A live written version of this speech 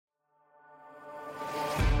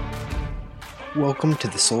Welcome to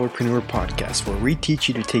the Solarpreneur Podcast, where we teach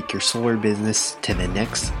you to take your solar business to the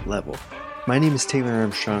next level. My name is Taylor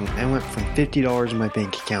Armstrong. I went from $50 in my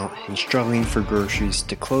bank account and struggling for groceries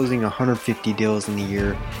to closing 150 deals in a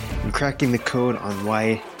year and cracking the code on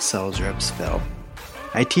why sales reps fail.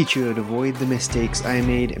 I teach you how to avoid the mistakes I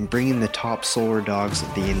made and bring in the top solar dogs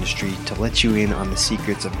of the industry to let you in on the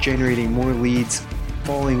secrets of generating more leads,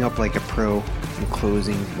 following up like a pro, and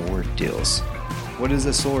closing more deals. What is a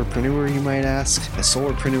solarpreneur, you might ask? A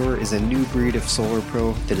solarpreneur is a new breed of solar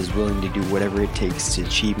pro that is willing to do whatever it takes to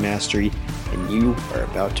achieve mastery, and you are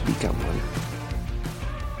about to become one.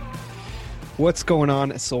 What's going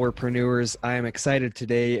on, solarpreneurs? I am excited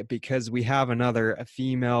today because we have another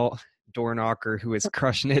female door knocker who is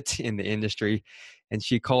crushing it in the industry, and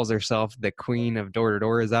she calls herself the queen of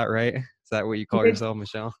door-to-door. Is that right? Is that what you call yourself,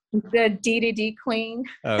 Michelle? The D2D queen.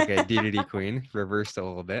 Okay, D2D queen, reversed a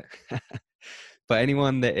little bit. But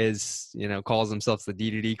anyone that is, calls themselves the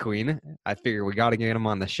D2D queen, I figure we got to get them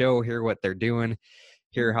on the show, hear what they're doing,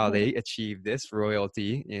 hear how they achieve this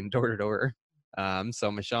royalty in door-to-door.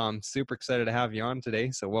 So Michelle, I'm super excited to have you on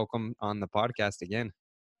today. So welcome on the podcast again.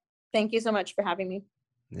 Thank you so much for having me.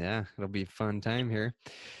 Yeah, it'll be a fun time here.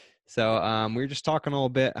 So we were just talking a little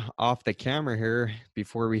bit off the camera here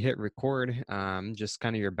before we hit record, just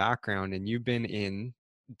kind of your background. And you've been in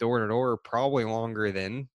door-to-door probably longer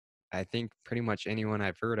than I think pretty much anyone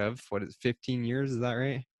I've heard of. What is 15 years? Is that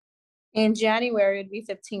right? In January, it'd be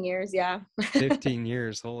 15 years. Yeah. 15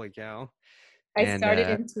 years. Holy cow. I started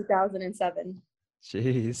in 2007.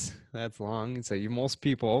 Jeez, that's long. So most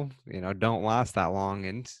people, don't last that long.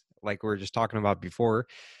 And like we were just talking about before,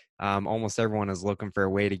 almost everyone is looking for a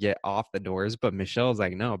way to get off the doors, but Michelle's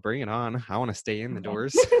like, no, bring it on. I want to stay in the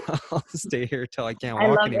doors. I'll stay here till I can't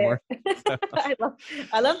walk anymore. So.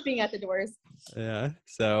 I love being at the doors. Yeah.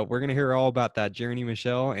 So we're going to hear all about that journey,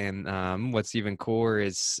 Michelle. And what's even cooler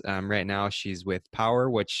is right now she's with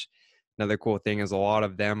Power, which another cool thing is a lot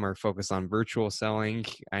of them are focused on virtual selling,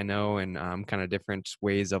 I know, and kind of different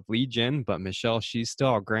ways of lead gen. But Michelle, she's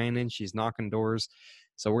still grinding. She's knocking doors.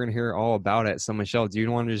 So we're going to hear all about it. So Michelle, do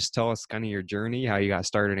you want to just tell us kind of your journey, how you got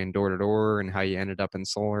started in door-to-door and how you ended up in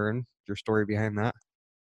solar and your story behind that?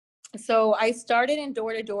 So I started in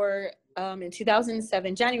door-to-door in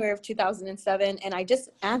 2007, January of 2007. And I just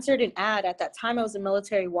answered an ad. At that time, I was a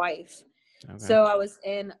military wife. Okay. So I was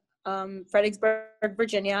in Fredericksburg,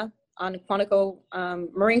 Virginia on Quantico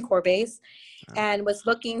Marine Corps base and was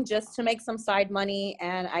looking just to make some side money.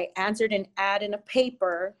 And I answered an ad in a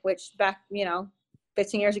paper, which back,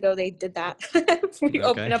 15 years ago, they did that. We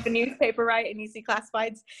open up a newspaper, right? And you see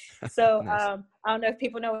classifieds. So nice. I don't know if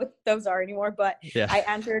people know what those are anymore, but yeah. I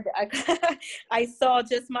answered, I saw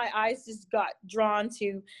just my eyes just got drawn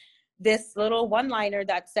to this little one-liner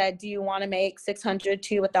that said, do you want to make $600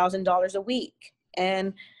 to $1,000 a week?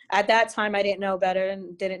 And at that time, I didn't know better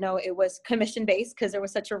and didn't know it was commission-based because there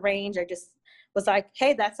was such a range. I just was like,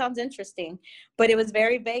 hey, that sounds interesting. But it was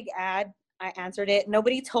very vague ad. I answered it.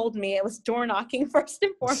 Nobody told me it was door knocking first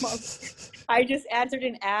and foremost. I just answered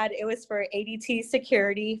an ad. It was for ADT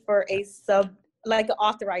security for a like an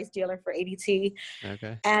authorized dealer for ADT.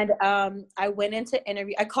 Okay. And I went into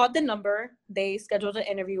interview. I called the number. They scheduled an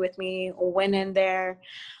interview with me. Went in there.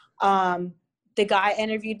 The guy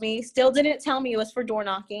interviewed me. Still didn't tell me it was for door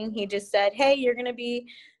knocking. He just said, hey, you're going to be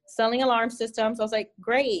selling alarm systems. I was like,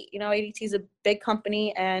 great. ADT is a big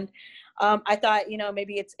company. And I thought,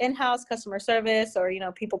 maybe it's in-house customer service or,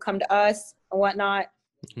 people come to us and whatnot.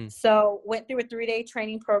 Mm-hmm. So went through a 3-day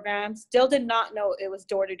training program, still did not know it was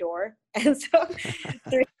door-to-door. And so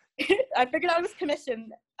I figured out it was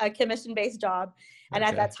a commission-based job. And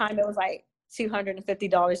at that time, it was like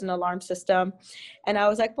 $250 an alarm system. And I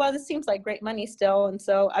was like, well, this seems like great money still. And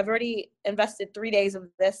so I've already invested 3 days of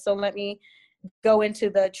this. So let me go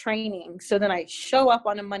into the training. So then I show up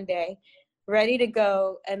on a Monday, ready to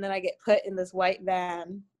go, and then I get put in this white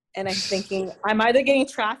van, and I'm thinking, I'm either getting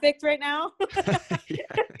trafficked right now,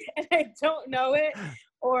 and I don't know it,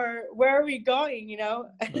 or where are we going,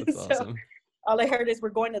 That's so awesome. All I heard is we're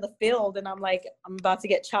going to the field, and I'm like, I'm about to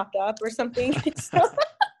get chopped up or something.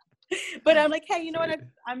 But I'm like, hey, you know what?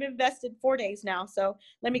 I'm invested 4 days now, so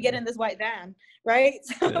let me get in this white van, right?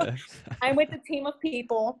 So I'm with a team of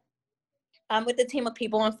people.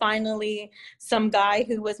 And finally some guy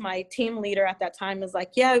who was my team leader at that time was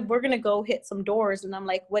like, yeah, we're going to go hit some doors. And I'm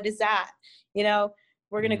like, what is that? We're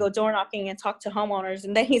going to go door knocking and talk to homeowners.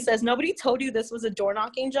 And then he says, nobody told you this was a door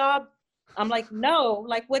knocking job? I'm like, no,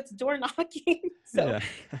 like what's door knocking? So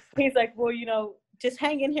he's like, well, just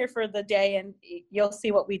hang in here for the day and you'll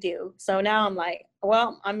see what we do. So now I'm like,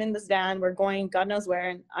 well, I'm in this van. We're going God knows where,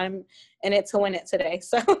 and I'm in it to win it today.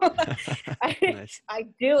 So Nice. I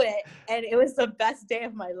do it, and it was the best day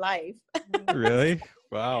of my life. Really?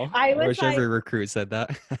 Wow. I I was wish like, every recruit said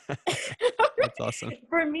that. That's awesome.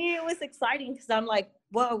 for me, it was exciting because I'm like,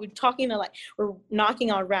 whoa, we're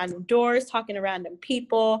knocking on random doors, talking to random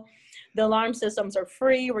people. The alarm systems are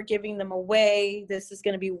free. We're giving them away. This is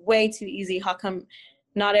going to be way too easy. How come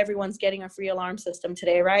not everyone's getting a free alarm system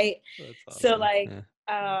today, right? That's awesome. So like,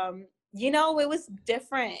 it was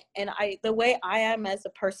different. And the way I am as a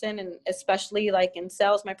person, and especially like in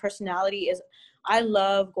sales, my personality is I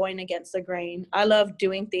love going against the grain. I love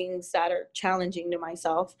doing things that are challenging to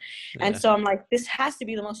myself. Yeah. And so I'm like, this has to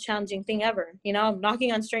be the most challenging thing ever. I'm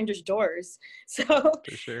knocking on strangers' doors. So,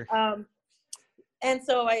 For sure. And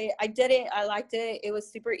so I did it. I liked it. It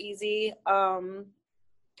was super easy.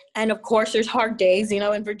 And of course there's hard days,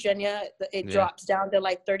 in Virginia, it drops down to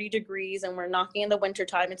like 30 degrees and we're knocking in the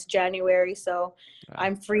wintertime. It's January. So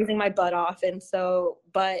I'm freezing my butt off. And so,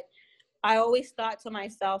 but I always thought to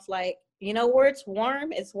myself, like, where it's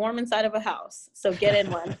warm inside of a house. So get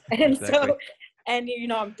in one. And Exactly.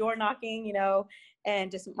 I'm door knocking,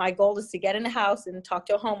 and just my goal is to get in the house and talk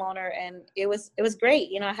to a homeowner. And it was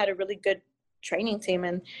great. I had a really good training team,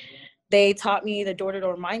 and they taught me the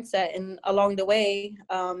door-to-door mindset. And along the way,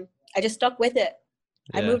 I just stuck with it.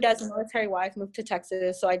 I moved as a military wife, moved to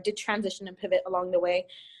Texas. So I did transition and pivot along the way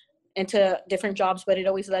into different jobs, but it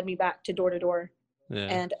always led me back to door-to-door.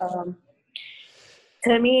 And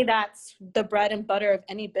to me, that's the bread and butter of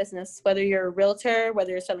any business, whether you're a realtor, whether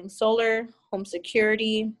you're selling solar, home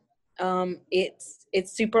security. It's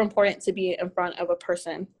super important to be in front of a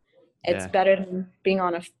person. It's better than being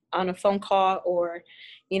on a phone call, or,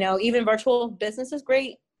 even virtual business is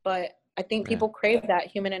great, but I think people crave that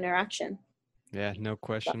human interaction. Yeah, no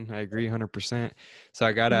question. I agree 100%. So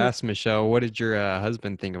I got to ask Michelle, what did your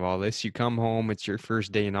husband think of all this? You come home, it's your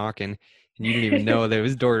first day knocking, and you didn't even know that it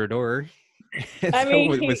was door to door.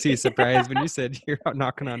 Was he surprised when you said you're out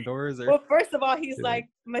knocking on doors? Or? Well, first of all, he's like,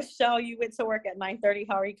 Michelle, you went to work at 9:30.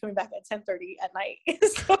 How are you coming back at 10:30 at night?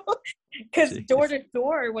 So, because door to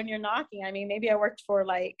door, when you're knocking, maybe I worked for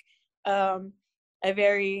like a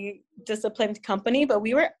very disciplined company, but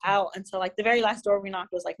we were out until like the very last door we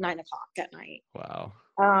knocked was like 9:00 at night. Wow.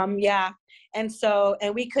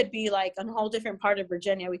 And we could be like on a whole different part of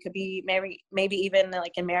Virginia. We could be maybe even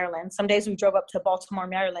like in Maryland. Some days we drove up to Baltimore,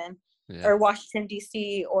 Maryland, or Washington,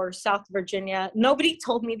 D.C., or South Virginia. Nobody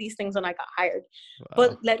told me these things when I got hired. Wow.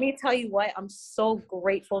 But let me tell you what, I'm so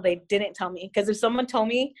grateful they didn't tell me. Because if someone told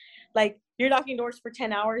me, like, you're knocking doors for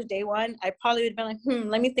 10 hours day one, I probably would have been like,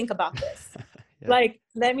 let me think about this. Like,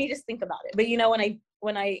 let me just think about it. But,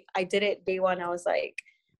 when I did it day one, I was like,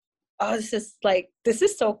 oh, this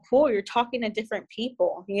is so cool. You're talking to different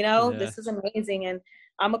people, This is amazing. And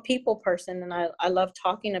I'm a people person, and I love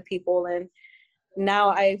talking to people. And now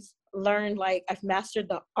I've learned, like, I've mastered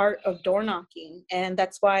the art of door knocking. And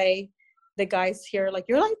that's why the guys here, like,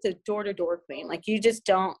 you're like the door-to-door queen. Like, you just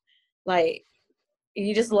don't, like,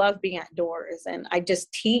 you just love being at doors. And I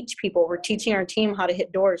just teach people. We're teaching our team how to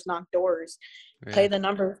hit doors, knock doors, play the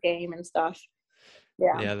numbers game and stuff.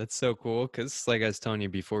 Yeah, that's so cool. Because like I was telling you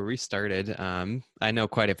before we started, I know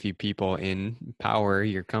quite a few people in Power,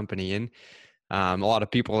 your company, and a lot of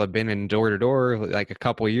people have been in door to door like a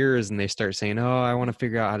couple years, and they start saying, oh, I want to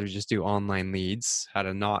figure out how to just do online leads, how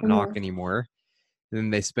to not knock anymore. And then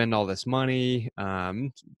they spend all this money,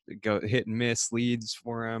 go hit and miss leads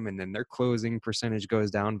for them, and then their closing percentage goes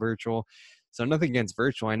down virtual. So nothing against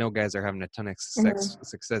virtual. I know guys are having a ton of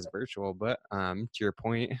success virtual, but to your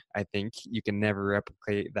point, I think you can never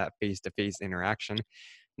replicate that face-to-face interaction.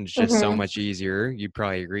 And it's just so much easier. You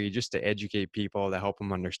probably agree, just to educate people, to help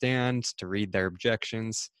them understand, to read their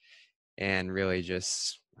objections, and really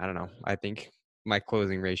just, I don't know. I think my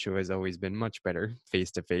closing ratio has always been much better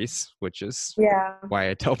face-to-face, which is why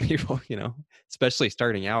I tell people, especially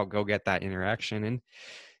starting out, go get that interaction and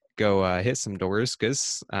go hit some doors.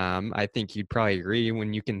 Because I think you'd probably agree,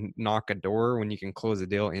 when you can knock a door, when you can close a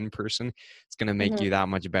deal in person, it's going to make you that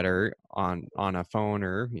much better on a phone,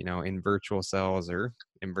 or in virtual sales, or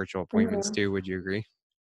in virtual appointments too. Would you agree?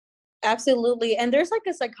 Absolutely. And there's like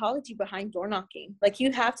a psychology behind door knocking. Like,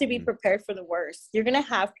 you have to be prepared for the worst. You're going to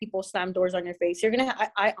have people slam doors on your face. You're going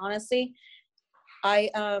to I honestly,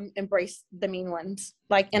 embrace the mean ones.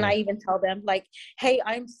 Like, and I even tell them, like, hey,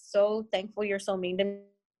 I'm so thankful you're so mean to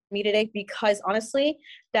me today, because honestly,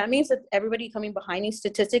 that means that everybody coming behind you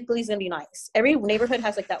statistically is going to be nice. Every neighborhood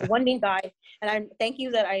has like that one mean guy, and I thank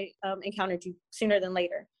you that I encountered you sooner than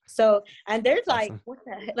later. So, and they're like, Awesome. what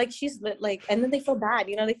the heck? Like, like, and then they feel bad,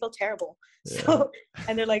 they feel terrible. Yeah. So,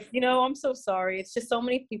 and they're like, I'm so sorry. It's just so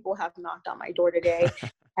many people have knocked on my door today.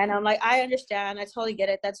 And I'm like, I understand. I totally get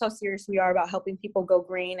it. That's how serious we are about helping people go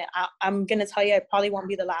green. And I'm going to tell you, I probably won't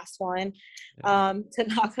be the last one to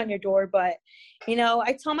knock on your door. But,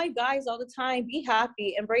 I tell my guys all the time, be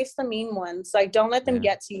happy, embrace the mean ones. Like, don't let them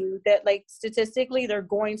get to you. That, like, statistically, they're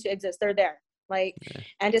going to exist. They're there. Like,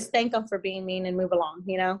 and just thank them for being mean and move along,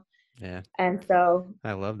 Yeah. And so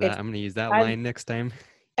I love that. I'm going to use that line next time.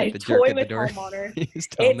 Get I the jerk toy at the with door.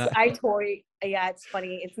 homeowner. That. I toy. Yeah, it's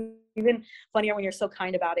funny. It's even funnier when you're so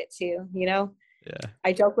kind about it too, Yeah.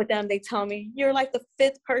 I joke with them. They tell me, you're like the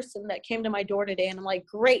 5th person that came to my door today. And I'm like,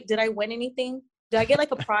 great. Did I win anything? Did I get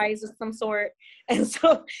like a prize of some sort? And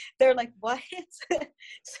so they're like, what?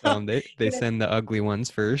 So, they send the ugly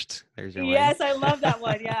ones first. There's your yes, line. I love that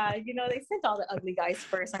one. Yeah. They sent all the ugly guys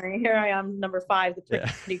first. I mean, here I am, number 5, the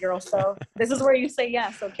pretty girl. So this is where you say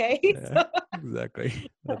yes. Okay. Yeah, exactly.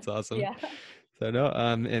 That's awesome. Yeah. So no,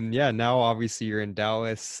 and yeah, now obviously you're in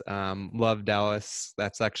Dallas. Love Dallas.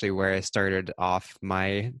 That's actually where I started off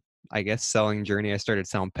my, I guess, selling journey. I started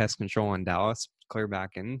selling pest control in Dallas clear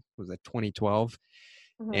back in, was it 2012?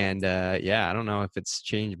 And yeah, I don't know if it's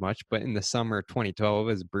changed much, but in the summer 2012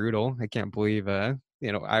 was brutal. I can't believe I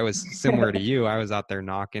was similar to you. I was out there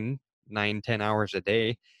knocking 9-10 hours a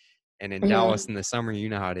day. And in Dallas in the summer, you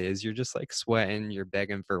know how it is. You're just like sweating. You're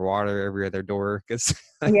begging for water every other door because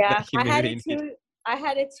yeah, the humidity. I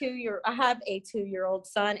have a 2-year-old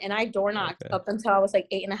son, and I door knocked up until I was like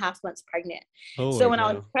 8.5 months pregnant. So when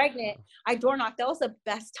I was pregnant, I door knocked. That was the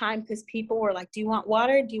best time because people were like, do you want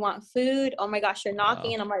water? Do you want food? Oh my gosh, you're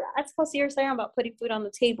knocking. And I'm like, that's how serious I am about putting food on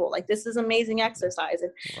the table. Like, this is amazing exercise.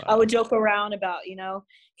 And I would joke around about,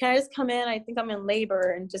 can I just come in? I think I'm in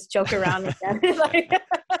labor, and just joke around with them.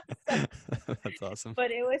 That's awesome.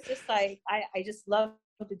 But it was just like, I just love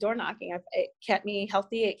the door knocking. It kept me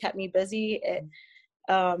healthy. It kept me busy.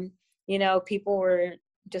 People were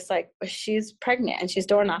just like, she's pregnant and she's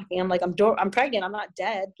door knocking. I'm like, I'm pregnant. I'm not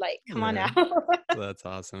dead. Like, come on now. That's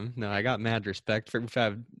awesome. No, I got mad respect for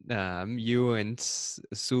you and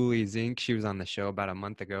Suli Zink. She was on the show about a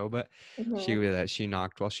month ago, but she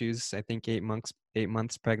knocked while she was, I think, 8 months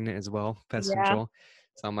pregnant as well, pest control.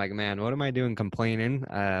 So I'm like, man, what am I doing complaining?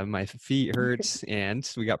 My feet hurts, and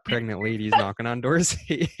we got pregnant ladies knocking on doors.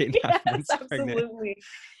 8.5 months pregnant. Absolutely.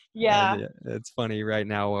 Yeah. And it's funny right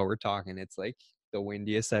now while we're talking, it's like the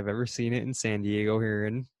windiest I've ever seen it in San Diego here,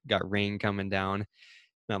 and got rain coming down.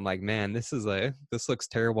 And I'm like, man, this looks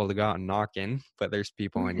terrible to go out and knock in, but there's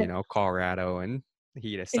people in, Colorado and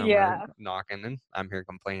heat of summer knocking, and I'm here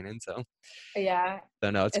complaining. So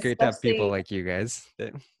no, it's great to have people like you guys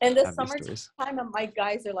that in the summertime, and my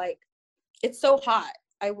guys are like, it's so hot.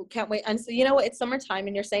 I can't wait. And so, it's summertime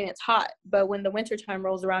and you're saying it's hot, but when the wintertime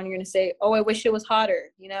rolls around, you're going to say, oh, I wish it was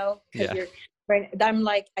hotter, because you're right. I'm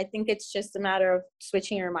like, I think it's just a matter of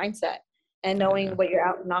switching your mindset and knowing what you're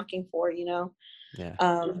out knocking for,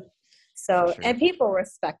 So, and people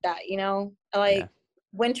respect that,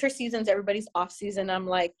 winter seasons, everybody's off season. I'm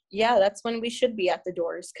like, yeah, that's when we should be at the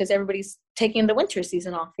doors, because everybody's taking the winter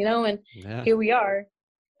season off, and here we are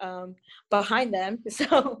behind them.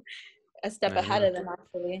 So a step ahead of them,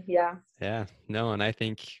 actually. Yeah. No, and I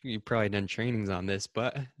think you've probably done trainings on this,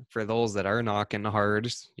 but for those that are knocking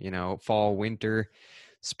hard, fall, winter,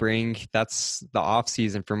 spring, that's the off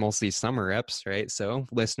season for most of these summer reps, right? So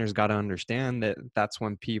listeners got to understand that that's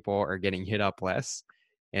when people are getting hit up less.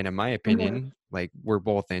 And in my opinion, like, we're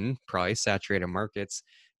both in probably saturated markets,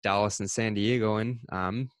 Dallas and San Diego, and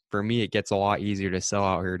for me, it gets a lot easier to sell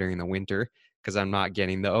out here during the winter, because I'm not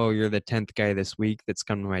getting you're the 10th guy this week that's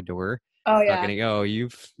come to my door. Oh, yeah. Not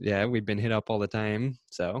getting, we've been hit up all the time.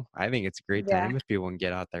 So I think it's a great time if people can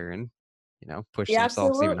get out there and, push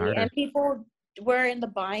themselves even harder. And people, we're in the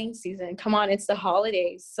buying season. Come on, it's the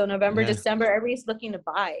holidays. So November, December, everybody's looking to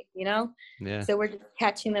buy, So we're just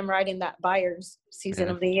catching them right in that buyer's season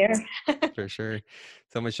of the year. For sure.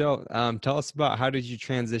 So Michelle, tell us about, how did you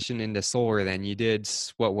transition into solar then? You did,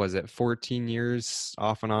 what was it, 14 years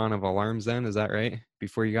off and on of alarms then? Is that right?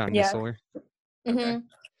 Before you got into solar? Okay.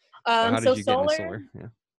 How did you get into solar? Yeah.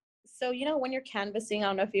 So, when you're canvassing, I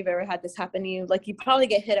don't know if you've ever had this happen to you, like, you probably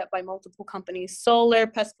get hit up by multiple companies, solar,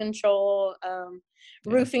 pest control,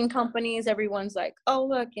 roofing companies. Everyone's like, oh,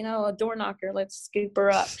 look, a door knocker, let's scoop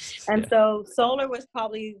her up. And so solar was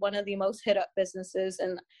probably one of the most hit up businesses.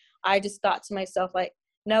 And I just thought to myself, like,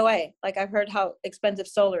 no way. Like, I've heard how expensive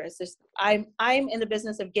solar is. I'm in the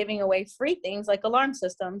business of giving away free things like alarm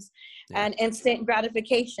systems and instant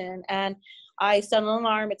gratification. And I set an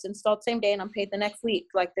alarm, it's installed same day, and I'm paid the next week.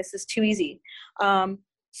 Like, this is too easy.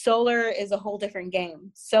 solar is a whole different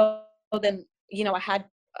game. So then, you know, I had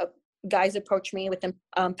guys approach me within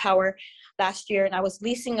Power last year, and I was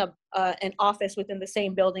leasing an office within the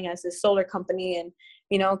same building as this solar company. And,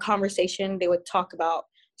 you know, conversation, they would talk about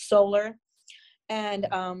solar. And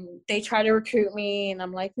they try to recruit me, and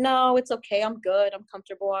I'm like, no, it's okay. I'm good. I'm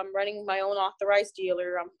comfortable. I'm running my own authorized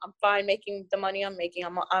dealer. I'm fine making the money I'm making.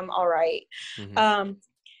 I'm all right. Mm-hmm.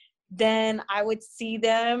 Then I would see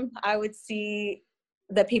them. I would see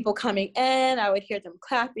the people coming in. I would hear them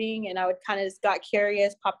clapping, and I would kind of just got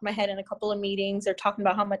curious, popped my head in a couple of meetings. They're talking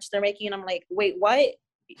about how much they're making, and I'm like, wait, what?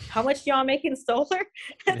 How much y'all making solar?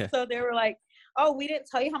 Yeah. So they were like, oh, we didn't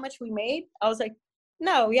tell you how much we made. I was like,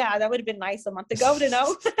 no, yeah, that would have been nice a month ago to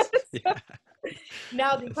know. Yeah.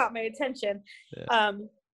 Now they caught my attention. Yeah.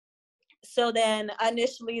 So then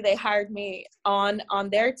initially they hired me on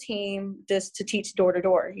their team just to teach door to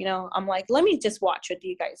door. You know, I'm like, let me just watch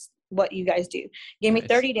what you guys do. Give me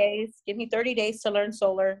 30 days. Give me 30 days to learn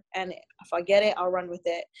solar, and if I get it, I'll run with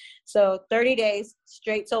it. So 30 days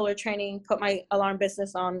straight solar training. Put my alarm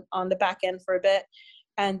business on the back end for a bit.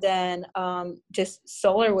 And then just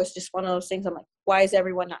solar was just one of those things. I'm like, why is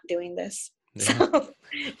everyone not doing this?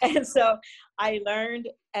 Yeah. So I learned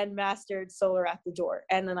and mastered solar at the door.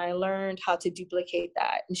 And then I learned how to duplicate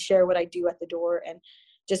that and share what I do at the door, and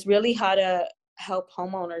just really how to help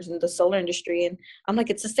homeowners in the solar industry. And I'm like,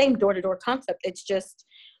 it's the same door-to-door concept. It's just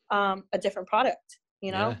a different product,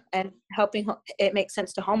 you know, and helping it make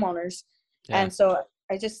sense to homeowners. Yeah. And so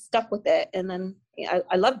I just stuck with it, and then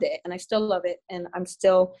I loved it, and I still love it, and I'm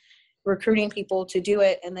still recruiting people to do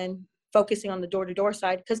it, and then focusing on the door-to-door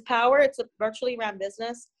side, because Power, it's a virtually ran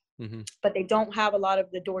business, Mm-hmm. but they don't have a lot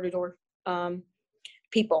of the door-to-door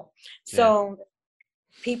people. So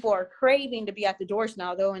people are craving to be at the doors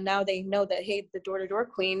now, though, and now they know that, hey, the door-to-door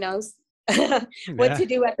queen knows what to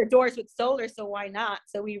do at the doors with solar, so why not?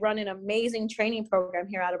 So we run an amazing training program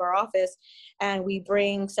here out of our office, and we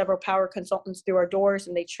bring several Power consultants through our doors,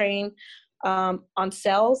 and they train on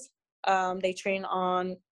sales. They train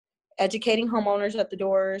on educating homeowners at the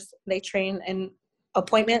doors. They train in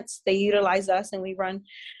appointments. They utilize us, and we run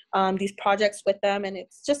these projects with them, and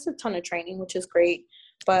it's just a ton of training, which is great.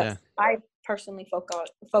 But I personally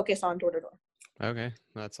focus on door to door. Okay,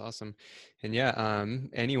 that's awesome. And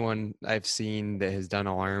anyone I've seen that has done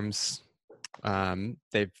alarms,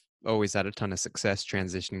 they've always had a ton of success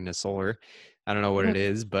transitioning to solar. I don't know what it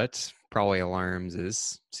is, but probably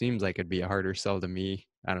alarms seems like it'd be a harder sell to me.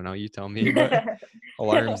 I don't know, you tell me, but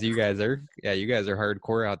alarms, you guys are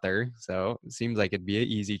hardcore out there. So it seems like it'd be an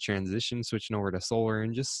easy transition switching over to solar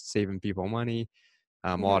and just saving people money.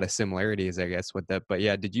 A lot of similarities, I guess, with that. But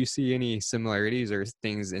did you see any similarities or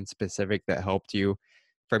things in specific that helped you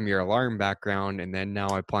from your alarm background and then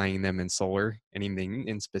now applying them in solar? Anything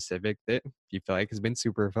in specific that you feel like has been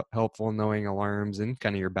super helpful knowing alarms and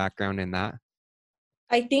kind of your background in that?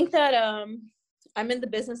 I think that I'm in the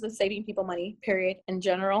business of saving people money, period, in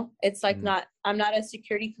general. It's like I'm not a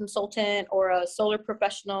security consultant or a solar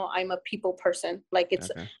professional. I'm a people person. Like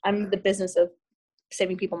I'm in the business of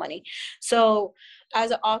saving people money. So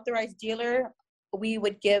as an authorized dealer, we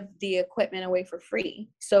would give the equipment away for free.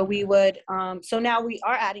 So we would, so now we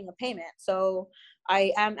are adding a payment. So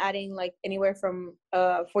I am adding like anywhere from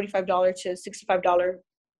 $45 to $65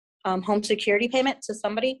 home security payment to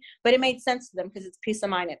somebody, but it made sense to them because it's peace of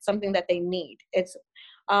mind. It's something that they need. It's,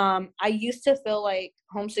 I used to feel like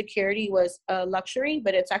home security was a luxury,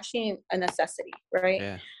 but it's actually a necessity, right?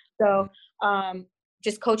 Yeah. So,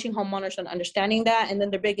 just coaching homeowners on understanding that. And then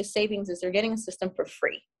their biggest savings is they're getting a system for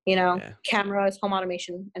free, cameras, home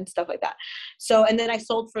automation, and stuff like that. So, and then I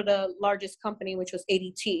sold for the largest company, which was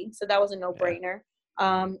ADT. So that was a no-brainer.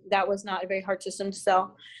 That was not a very hard system to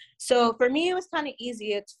sell. So for me, it was kind of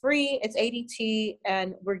easy. It's free, it's ADT,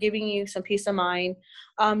 and we're giving you some peace of mind.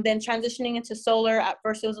 Then transitioning into solar, at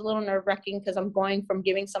first it was a little nerve-wracking because I'm going from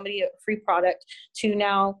giving somebody a free product to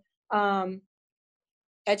now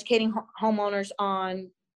educating homeowners on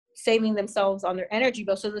saving themselves on their energy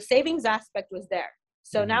bill. So the savings aspect was there.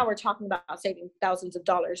 So now we're talking about saving thousands of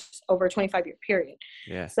dollars over a 25-year period.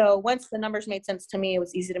 Yeah. So once the numbers made sense to me, it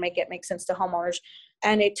was easy to make sense to homeowners.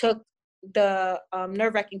 And it took the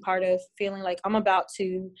nerve-wracking part of feeling like I'm about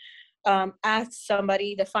to ask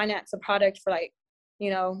somebody to finance a product for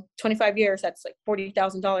 25 years. That's like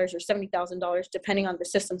 $40,000 or $70,000, depending on the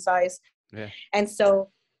system size. Yeah. And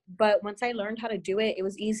so, but once I learned how to do it, it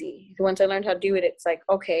was easy. Once I learned how to do it, it's like,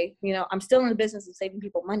 okay, I'm still in the business of saving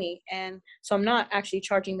people money. And so I'm not actually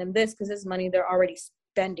charging them this because this is money they're already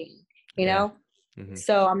spending, you know?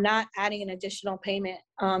 So I'm not adding an additional payment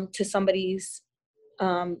to somebody's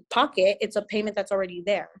pocket. It's a payment that's already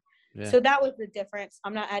there. So that was the difference.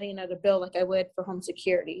 I'm not adding another bill like I would for home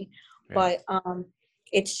security, but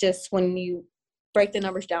it's just when you break the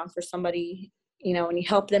numbers down for somebody, you know, and you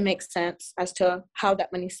help them make sense as to how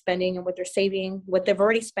that money's spending and what they're saving, what they've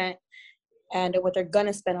already spent, and what they're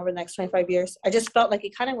gonna spend over the next 25 years. I just felt like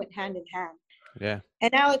it kind of went hand in hand. Yeah.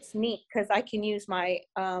 And now it's neat because I can use my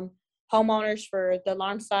homeowners for the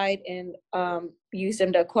lawn side and use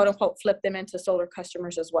them to quote unquote flip them into solar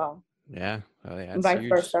customers as well. Yeah. Oh, yeah. And vice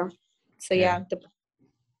versa. So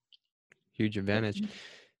huge advantage.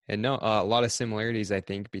 And no, a lot of similarities, I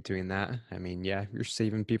think, between that. I mean, yeah, you're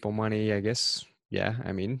saving people money, I guess. Yeah.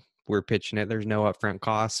 I mean, we're pitching it. There's no upfront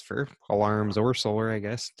costs for alarms or solar, I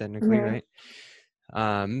guess, technically, right?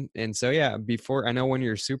 And so, yeah, before, I know one of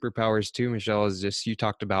your superpowers too, Michelle, is just, you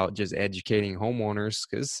talked about just educating homeowners,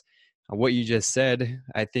 because what you just said,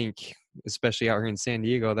 I think, especially out here in San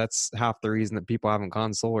Diego, that's half the reason that people haven't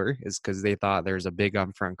gone solar, is because they thought there's a big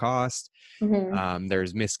upfront cost.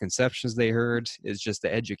 There's misconceptions they heard. It's just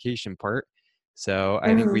the education part. So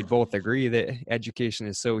I think we both agree that education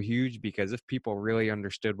is so huge, because if people really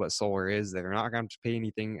understood what solar is, they're not going to pay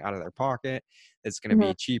anything out of their pocket. It's going to be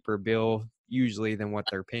a cheaper bill usually than what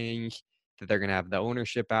they're paying, that they're going to have the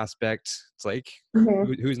ownership aspect. It's like,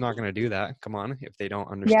 who's not going to do that? Come on, if they don't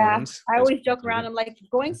understand. Yeah, I always joke around. I'm like,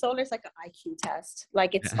 going solar is like an IQ test.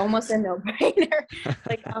 Like, it's almost a no-brainer.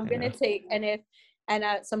 Like, I'm going to take, and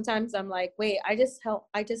sometimes I'm like, wait, I just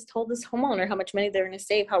told this homeowner how much money they're going to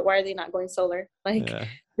save. Why are they not going solar? Like,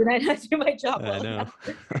 did I not do my job well enough?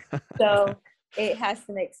 So it has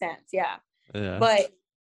to make sense. Yeah. But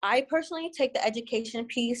I personally take the education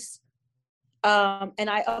piece, and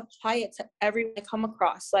I apply it to everyone I come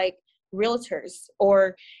across, like realtors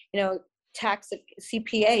or, you know, tax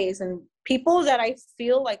CPAs and people that I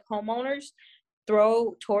feel like homeowners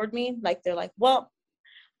throw toward me. Like, they're like, well,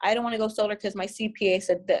 I don't want to go solar because my CPA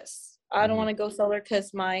said this. I don't want to go solar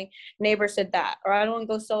because my neighbor said that. Or I don't want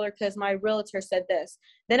to go solar because my realtor said this.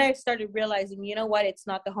 Then I started realizing, you know what? It's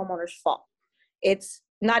not the homeowner's fault. It's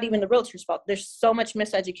not even the realtor's fault. There's so much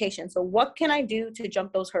miseducation. So what can I do to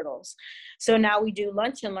jump those hurdles? So now we do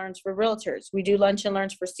lunch and learns for realtors. We do lunch and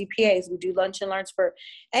learns for CPAs. We do lunch and learns for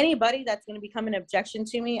anybody that's going to become an objection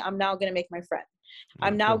to me. I'm now going to make my friend.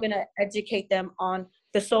 I'm now going to educate them on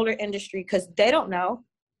the solar industry, because they don't know.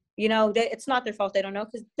 You know, it's not their fault they don't know,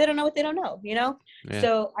 because they don't know what they don't know, you know?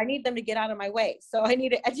 So I need them to get out of my way. So I need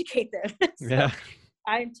to educate them.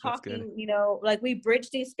 I'm talking, you know, like, we bridge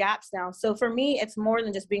these gaps now. So for me, it's more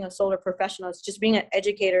than just being a solar professional. It's just being an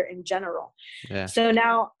educator in general. So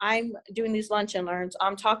now I'm doing these lunch and learns.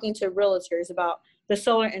 I'm talking to realtors about the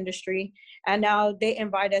solar industry. And now they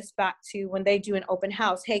invite us back to when they do an open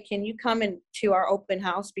house. Hey, can you come into our open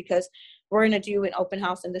house? Because we're going to do an open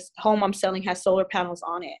house, and this home I'm selling has solar panels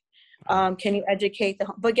on it. Can you educate the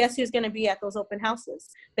home? But guess who's going to be at those open houses?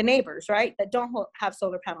 The neighbors, right? That don't have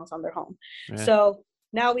solar panels on their home. So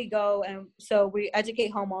now we go, and so we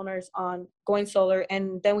educate homeowners on going solar,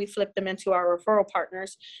 and then we flip them into our referral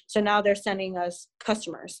partners. So now they're sending us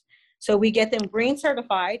customers. So we get them green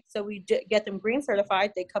certified. So we get them green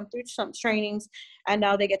certified. They come through some trainings, and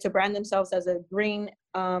now they get to brand themselves as a green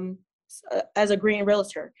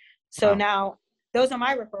realtor. So now those are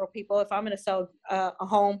my referral people. If I'm going to sell a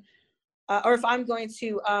home, or if I'm going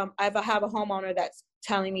to, I have a homeowner that's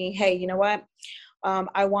telling me, hey, you know what?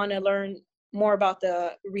 I want to learn more about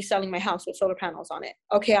the reselling my house with solar panels on it.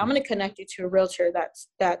 Okay, I'm going to connect you to a realtor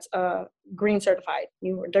that's green certified.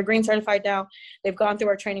 They're green certified now. They've gone through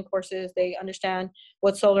our training courses. They understand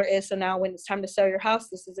what solar is. So now when it's time to sell your house,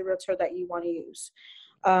 this is a realtor that you want to use.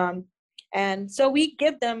 And so we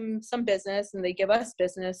give them some business, and they give us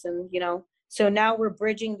business, and, you know, so now we're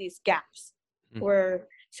bridging these gaps.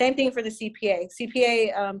 Same thing for the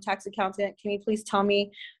CPA, tax accountant. Can you please tell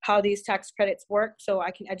me how these tax credits work so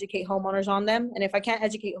I can educate homeowners on them? And if I can't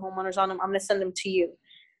educate homeowners on them, I'm going to send them to you.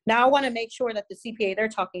 Now I want to make sure that the CPA they're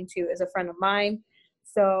talking to is a friend of mine.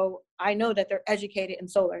 So I know that they're educated in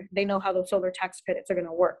solar. They know how those solar tax credits are going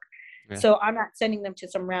to work. So I'm not sending them to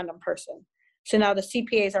some random person. So now the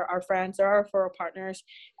CPAs are our friends, they're our referral partners,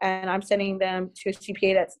 and I'm sending them to a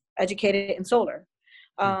CPA that's educated in solar.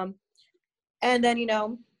 And then, you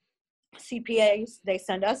know, CPAs, they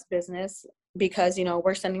send us business because, you know,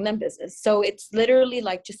 we're sending them business. So it's literally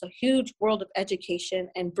like just a huge world of education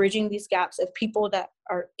and bridging these gaps of people that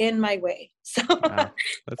are in my way. So,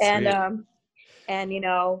 and, you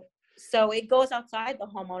know, so it goes outside the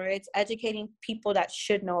homeowner. It's educating people that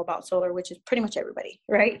should know about solar, which is pretty much everybody,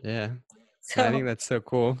 right? Yeah. So I think that's so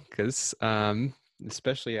cool, because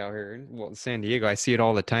especially out here, well, in San Diego, I see it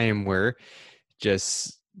all the time, where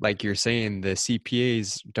just like you're saying, the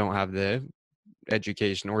CPAs don't have the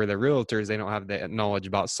education, or the realtors, they don't have the knowledge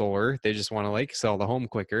about solar. They just want to like sell the home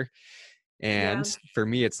quicker. And Yeah. for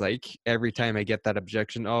me, it's like every time I get that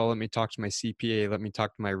objection, oh, let me talk to my CPA, let me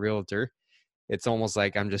talk to my realtor. It's almost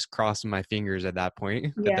like I'm just crossing my fingers at that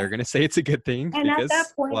point that they're Yeah. going to say it's a good thing, And at because that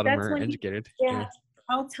a lot point, of them that's aren't when, educated. yeah,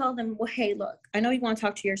 I'll tell them, well, hey, look, I know you want to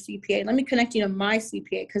talk to your CPA. Let me connect you to my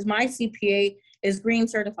CPA, because my CPA is green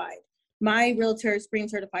certified. My realtor is green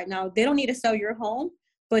certified. Now, they don't need to sell your home,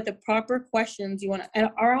 but the proper questions you want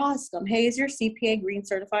to, or ask them, hey, is your CPA green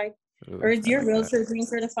certified? Ooh, Or is I your like that. realtor green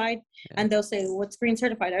certified? Yeah. And they'll say, what's green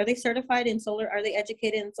certified? Are they certified in solar? Are they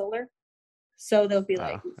educated in solar? So they'll be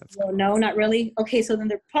like, Wow, that's well, cool. no, not really. Okay, so then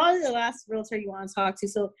they're probably the last realtor you want to talk to.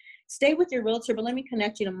 So stay with your realtor, but let me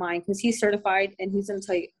connect you to mine, because he's certified and he's going to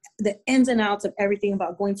tell you the ins and outs of everything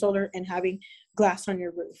about going solar and having glass on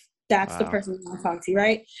your roof. That's the Wow. person you want to talk to,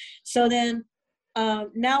 right? So then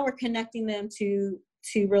now we're connecting them to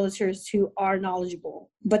realtors who are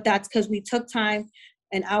knowledgeable. But that's because we took time,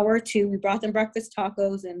 an hour or two, we brought them breakfast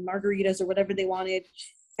tacos and margaritas or whatever they wanted.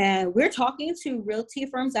 And we're talking to realty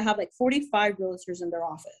firms that have like 45 realtors in their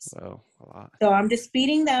office. Whoa, a lot. So I'm just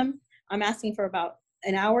feeding them. I'm asking for about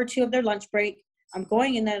an hour or two of their lunch break. I'm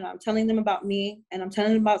going in there and I'm telling them about me, and I'm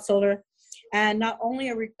telling them about solar. And not only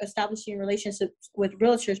are we establishing relationships with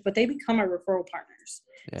realtors, but they become our referral partners.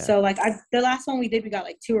 Yeah. So like the last one we did, we got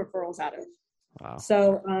like 2 referrals out of it. Wow.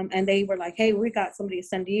 So, and they were like, hey, we got somebody to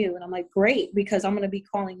send to you. And I'm like, great, because I'm going to be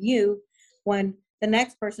calling you when the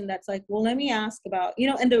next person that's like, well, let me ask about,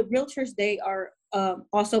 and the realtors, they are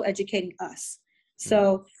also educating us.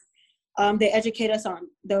 So they educate us on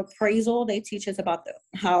the appraisal. They teach us about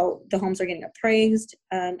how the homes are getting appraised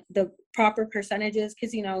and the proper percentages.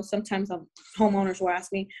 Because, sometimes homeowners will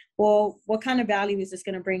ask me, well, what kind of value is this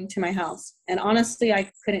going to bring to my house? And honestly,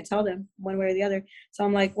 I couldn't tell them one way or the other. So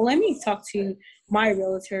I'm like, well, let me talk to my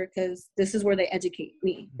realtor, because this is where they educate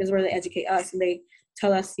me. This is where they educate us. And they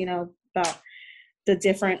tell us, about the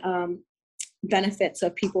different benefits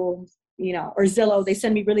of people, or Zillow. They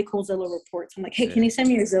send me really cool Zillow reports. I'm like, hey, can you send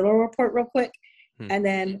me your Zillow report real quick? And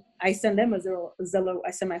then I send them a Zillow.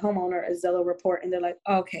 I send my homeowner a Zillow report, and they're like,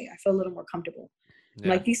 oh, okay, I feel a little more comfortable. I'm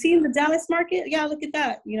like, you see in the Dallas market? Yeah, look at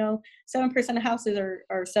that. 7% of houses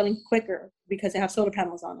are selling quicker because they have solar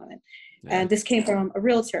panels on it. And this came from a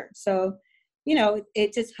realtor. So,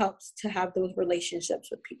 it just helps to have those relationships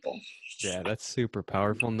with people. Yeah, that's super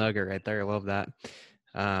powerful nugget right there. I love that.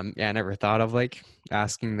 I never thought of like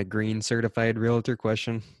asking the green certified realtor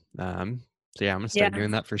question. So yeah, I'm gonna start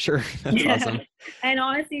doing that for sure. That's awesome. And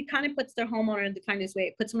honestly, it kind of puts their homeowner in the kindest way.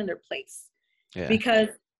 It puts them in their place. Yeah. Because,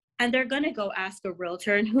 and they're going to go ask a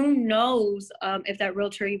realtor, and who knows if that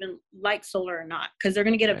realtor even likes solar or not, because they're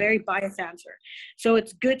going to get a very biased answer. So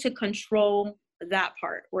it's good to control that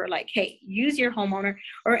part. We're like, hey, use your homeowner,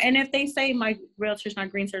 and if they say my realtor's not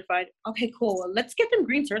green certified, okay, cool. Well, let's get them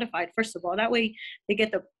green certified first of all. That way they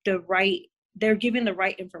get the right, they're given the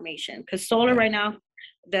right information, because solar right now,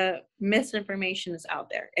 the misinformation is out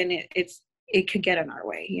there, and it could get in our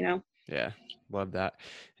way, Yeah, love that.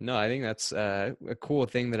 No, I think that's a cool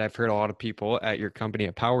thing that I've heard a lot of people at your company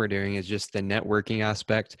at Power doing, is just the networking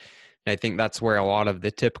aspect. And I think that's where a lot of the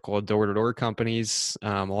typical door-to-door companies,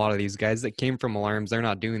 a lot of these guys that came from alarms, they're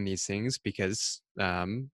not doing these things because, a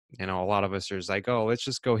lot of us are just like, oh, let's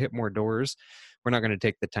just go hit more doors. We're not going to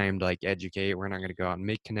take the time to like educate. We're not going to go out and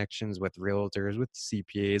make connections with realtors, with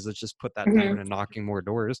CPAs. Let's just put that time into knocking more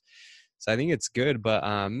doors. So I think it's good, but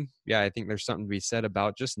I think there's something to be said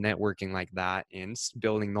about just networking like that and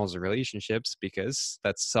building those relationships, because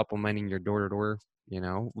that's supplementing your door-to-door,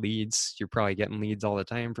 leads. You're probably getting leads all the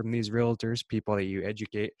time from these realtors, people that you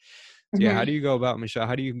educate. So how do you go about, Michelle?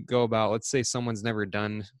 How do you go about, let's say someone's never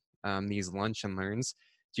done these lunch and learns?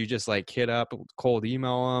 Do you just like hit up, cold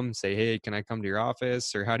email them, say, hey, can I come to your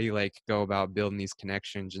office? Or how do you like go about building these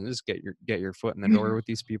connections and just get your foot in the door with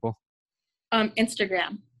these people?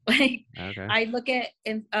 Instagram. Like, okay. I look at,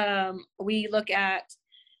 we look at,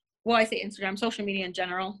 well, I say Instagram, social media in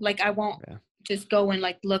general. Like, I won't just go and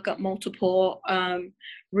like look up multiple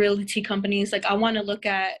realty companies. Like, I want to look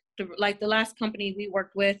at the last company we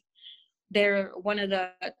worked with. They're one of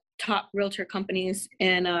the top realtor companies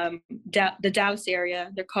in the Dallas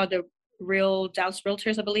area. They're called the Real Dallas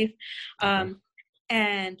Realtors, I believe.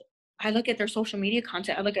 And I look at their social media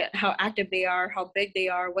content. I look at how active they are, how big they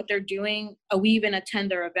are, what they're doing. We even attend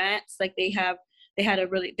their events. Like they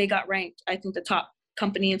got ranked, I think, the top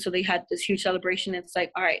company. And so they had this huge celebration. It's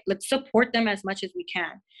like, all right, let's support them as much as we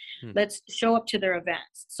can. Let's show up to their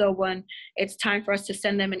events. So when it's time for us to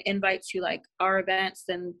send them an invite to like our events,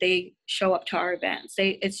 then they show up to our events.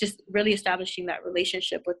 It's just really establishing that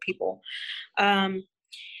relationship with people.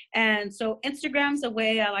 And so Instagram's a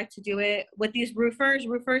way I like to do it. With these roofers,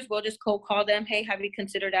 we'll just cold call them. Hey, have you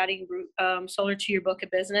considered adding solar to your book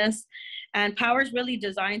of business? And Power is really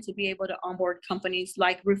designed to be able to onboard companies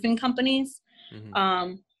like roofing companies.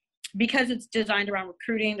 Because it's designed around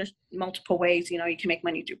recruiting. There's multiple ways, you can make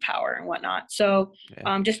money through Power and whatnot. So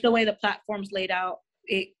just the way the platform's laid out,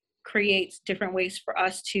 it creates different ways for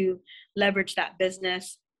us to leverage that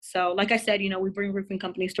business. So like I said, we bring roofing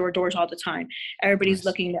companies to our doors all the time. Everybody's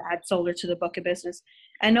looking to add solar to the book of business,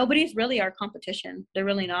 and nobody's really our competition. They're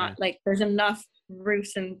really not. Like, there's enough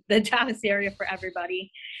roofs in the Dallas area for everybody.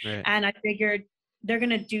 And I figured they're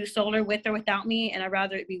going to do solar with or without me, and I'd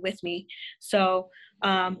rather it be with me. So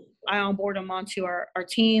I onboard them onto our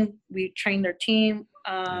team. We train their team.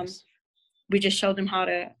 We just show them how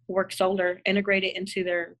to work solar, integrate it into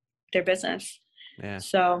their business.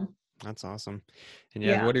 So that's awesome.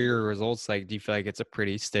 And what are your results like? Do you feel like it's a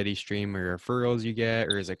pretty steady stream of referrals you get,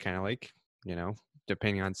 or is it kind of like,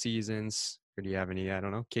 depending on seasons? Or do you have any, I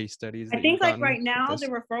don't know, case studies? I think like right now, the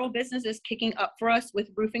referral business is kicking up for us with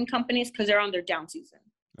roofing companies because they're on their down season.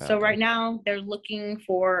 So right now they're looking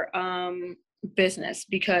for business,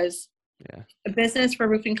 because business for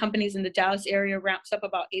roofing companies in the Dallas area ramps up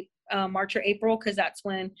about March or April, because that's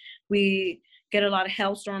when we get a lot of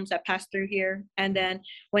hailstorms that pass through here. And then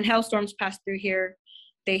when hailstorms pass through here,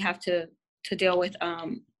 they have to deal with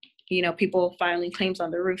people filing claims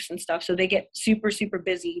on the roofs and stuff. So they get super, super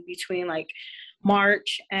busy between like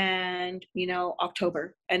March and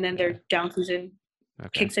October, and then their down season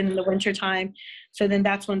kicks in the winter time. So then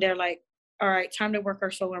that's when they're like, all right, time to work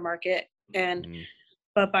our solar market. And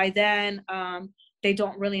but by then they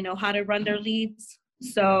don't really know how to run their leads,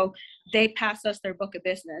 so they pass us their book of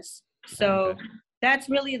business. So that's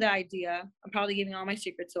really the idea. I'm probably giving all my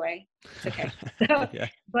secrets away. It's okay.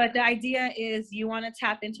 But the idea is you want to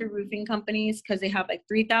tap into roofing companies because they have like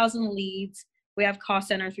 3,000 leads. We have cost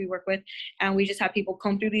centers we work with, and we just have people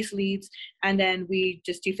come through these leads, and then we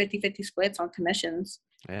just do 50-50 splits on commissions,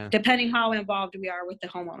 depending how involved we are with the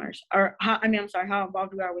homeowners, or how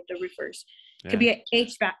involved we are with the roofers. It could be an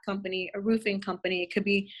HVAC company, a roofing company. It could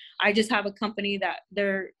be, I just have a company that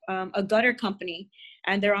they're a gutter company,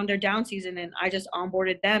 and they're on their down season, and I just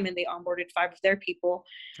onboarded them, and they onboarded 5 of their people.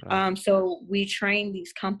 So we train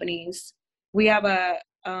these companies. We have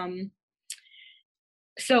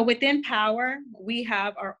so within Power, we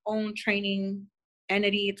have our own training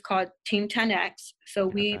entity. It's called Team 10X. So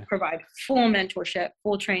we provide full mentorship,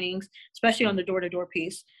 full trainings, especially on the door-to-door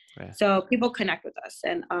piece. So people connect with us,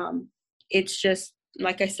 and it's just,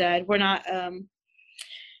 like I said, we're not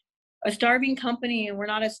a starving company, and we're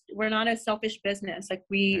not a selfish business. Like,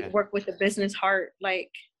 we work with a business heart.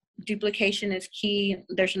 Like, duplication is key.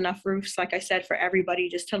 There's enough roofs, like I said, for everybody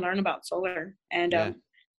just to learn about solar. And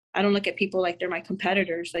I don't look at people like they're my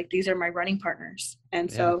competitors. Like, these are my running partners.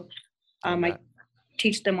 And so I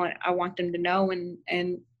teach them what I want them to know,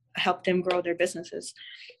 and help them grow their businesses.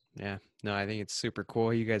 Yeah, no, I think it's super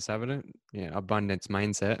cool. You guys have an abundance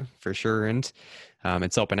mindset for sure. And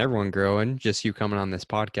it's helping everyone grow. And just you coming on this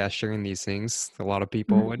podcast, sharing these things, a lot of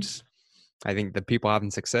people would, I think the people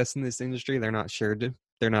having success in this industry, they're not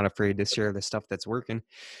afraid to share the stuff that's working,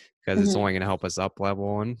 because it's only going to help us up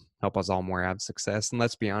level and help us all more have success. And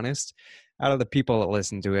let's be honest, out of the people that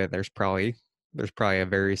listen to it, there's probably a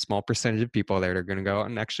very small percentage of people that are going to go out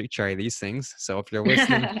and actually try these things. So if you're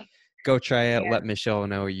listening, go try it. Let Michelle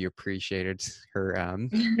know you appreciated her,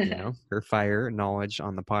 her fire knowledge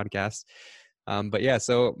on the podcast. But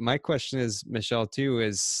so my question is, Michelle, too,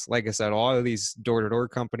 is, like I said, a lot of these door-to-door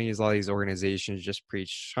companies, a lot of these organizations just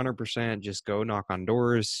preach 100%, just go knock on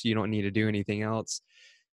doors. You don't need to do anything else.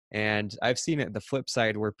 And I've seen it the flip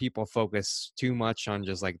side, where people focus too much on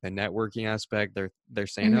just like the networking aspect. They're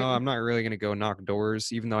saying, oh, I'm not really going to go knock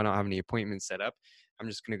doors, even though I don't have any appointments set up. I'm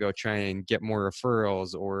just going to go try and get more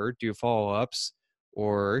referrals, or do follow-ups,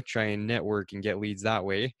 or try and network and get leads that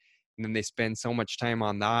way. And then they spend so much time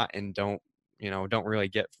on that and don't really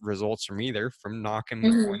get results from knocking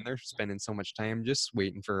when they're spending so much time just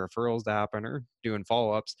waiting for referrals to happen or doing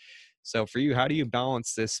follow-ups. So for you, how do you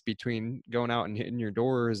balance this between going out and hitting your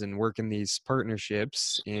doors and working these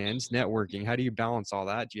partnerships and networking? How do you balance all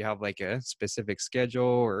that? Do you have like a specific schedule,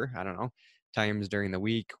 or I don't know, times during the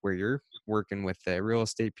week where you're working with the real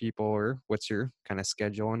estate people, or what's your kind of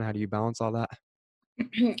schedule, and how do you balance all that?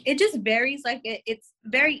 It just varies. Like, it's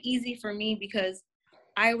very easy for me because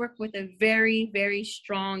I work with a very, very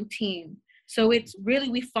strong team. So it's really,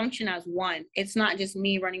 we function as one. It's not just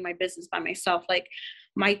me running my business by myself. Like,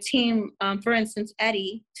 my team, for instance,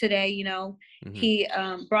 Eddie today, he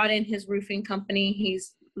brought in his roofing company.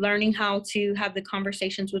 He's learning how to have the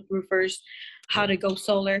conversations with roofers, how to go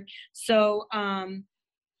solar. So,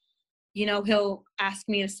 you know, he'll ask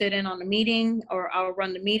me to sit in on a meeting, or I'll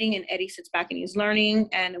run the meeting, and Eddie sits back and he's learning,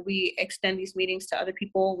 and we extend these meetings to other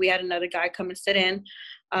people. We had another guy come and sit in.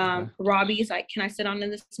 Robbie's like, can I sit on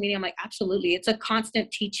in this meeting? I'm like, absolutely. It's a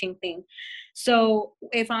constant teaching thing. So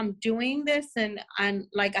if I'm doing this and I'm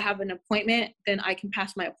like, I have an appointment, then I can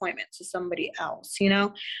pass my appointment to somebody else, you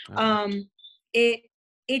know?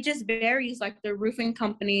 It just varies. Like the roofing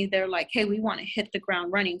company, they're like, hey, we want to hit the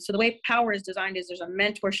ground running. So the way Power is designed is there's a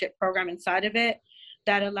mentorship program inside of it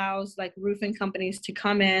that allows like roofing companies to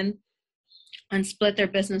come in and split their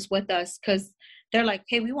business with us, because they're like,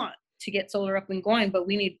 hey, we want to get solar up and going, but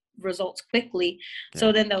we need results quickly.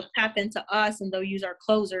 So then they'll tap into us and they'll use our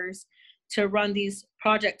closers to run these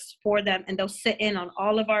projects for them, and they'll sit in on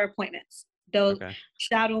all of our appointments. They'll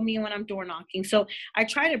shadow me when I'm door knocking. So I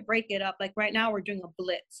try to break it up. Like right now we're doing a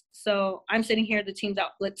blitz. So I'm sitting here, the team's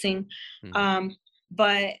out blitzing.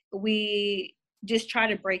 But we just try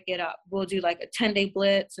to break it up. We'll do like a 10-day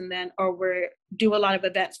blitz, and then, or we do a lot of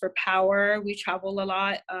events for Power. We travel a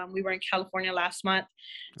lot. We were in California last month.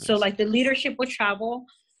 Nice. So like the leadership would travel,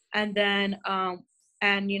 and then,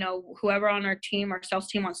 and you know, whoever on our team, our sales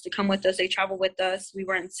team wants to come with us, they travel with us. We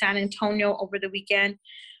were in San Antonio over the weekend.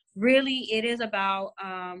 Really, it is about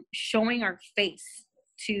showing our face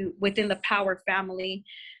to within the Power family.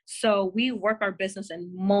 So we work our business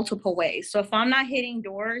in multiple ways. So if I'm not hitting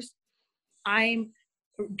doors, I'm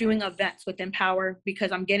doing events within Power,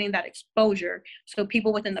 because I'm getting that exposure. So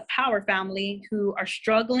people within the Power family who are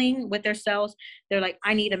struggling with their sales, they're like,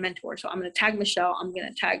 I need a mentor. So I'm going to tag Michelle, I'm going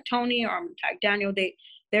to tag Tony, or I'm going to tag Daniel.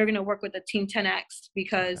 They're going to work with the team 10X,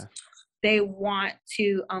 because they want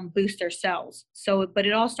to boost their sales. So, but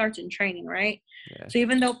it all starts in training, right? So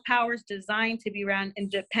even though Power is designed to be ran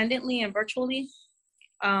independently and virtually,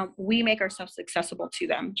 we make ourselves accessible to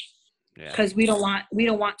them, because we don't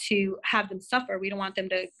want to have them suffer. We don't want them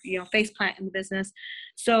to, you know, face plant in the business.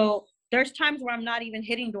 So there's times where I'm not even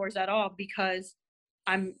hitting doors at all, because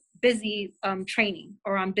I'm busy training,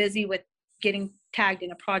 or I'm busy with getting tagged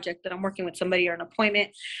in a project that I'm working with somebody, or an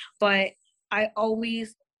appointment. But I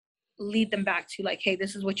always lead them back to like, hey,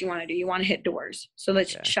 this is what you want to do. You want to hit doors. So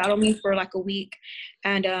let's shadow me for like a week.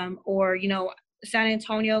 And, or, you know, San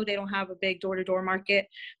Antonio, they don't have a big door-to-door market.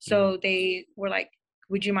 So they were like,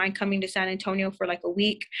 would you mind coming to San Antonio for like a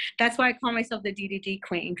week? That's why I call myself the DDG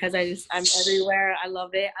queen, because I'm everywhere. I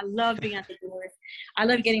love it. I love being at the doors. I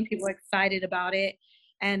love getting people excited about it.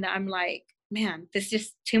 And I'm like, man, this is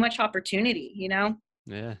just too much opportunity, you know?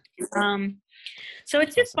 So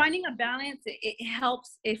it's just finding a balance. It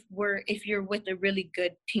helps if you're with a really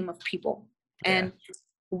good team of people, and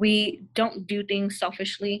we don't do things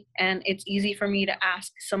selfishly. And it's easy for me to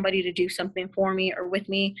ask somebody to do something for me or with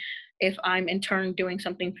me if I'm in turn doing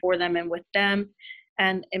something for them and with them.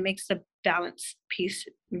 And it makes the balance piece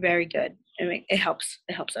very good. It helps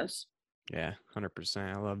us. Yeah, 100%.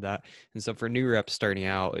 I love that. And so for new reps starting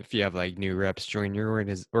out, if you have like new reps join your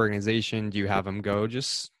organization, do you have them go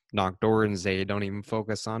just knock doors and say, don't even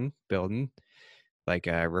focus on building like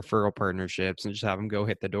referral partnerships, and just have them go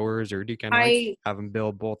hit the doors? Or do you kind of like have them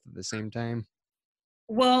build both at the same time?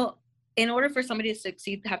 Well, in order for somebody to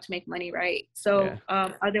succeed, they have to make money, right? So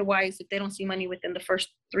otherwise, if they don't see money within the first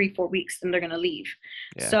 3-4 weeks, then they're going to leave.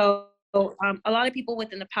 So a lot of people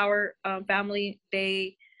within the Power family,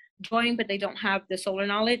 they join, but they don't have the solar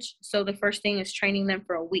knowledge. So the first thing is training them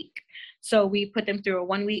for a week. So we put them through a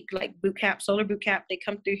 1-week like boot camp, solar boot camp. They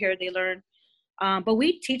come through here, they learn, but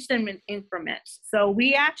we teach them in increments. So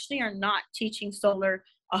we actually are not teaching solar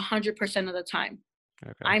 100% of the time.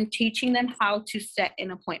 I'm teaching them how to set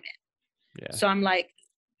an appointment. So I'm like,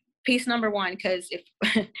 piece number one, because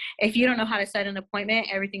if you don't know how to set an appointment,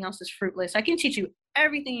 everything else is fruitless. I can teach you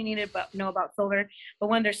everything you need to know about solar, but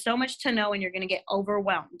when there's so much to know and you're going to get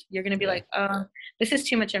overwhelmed, you're going to be like, this is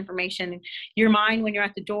too much information. Your mind, when you're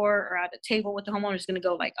at the door or at the table with the homeowner, is going to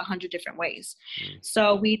go like 100 different ways.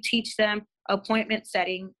 So we teach them appointment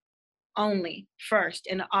setting only first,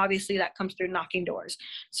 and obviously that comes through knocking doors.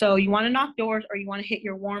 So you want to knock doors, or you want to hit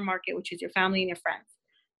your warm market, which is your family and your friends.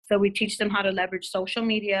 So we teach them how to leverage social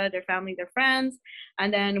media, their family, their friends,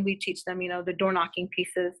 and then we teach them, you know, the door knocking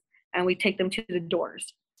pieces, and we take them to the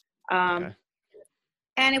doors. And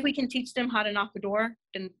if we can teach them how to knock the door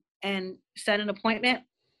and set an appointment,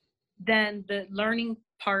 then the learning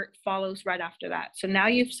part follows right after that. So now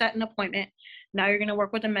you've set an appointment. Now you're going to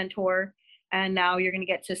work with a mentor, and now you're going to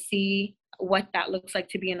get to see what that looks like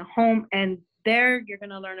to be in a home. And there you're going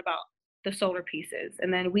to learn about the solar pieces.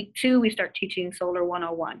 And then week 2, we start teaching solar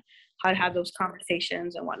 101, how to have those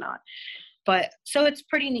conversations and whatnot. But so it's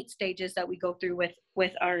pretty neat stages that we go through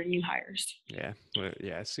with our new hires. Yeah. Well,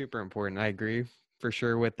 yeah. Super important. I agree for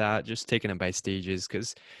sure with that. Just taking it by stages.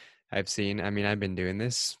 Cause I mean, I've been doing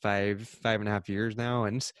this 5.5 years now.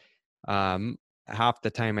 And, um, half the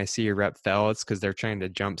time I see a rep fail, it's because they're trying to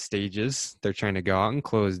jump stages. They're trying to go out and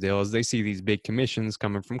close deals. They see these big commissions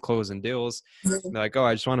coming from closing deals. Mhm. They're like, oh,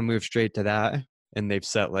 I just want to move straight to that. And they've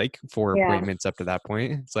set like 4 Yeah. appointments up to that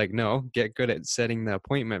point. It's like, no, get good at setting the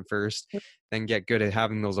appointment first, then get good at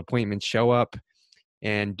having those appointments show up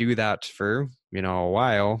and do that for, a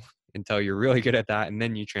while until you're really good at that. And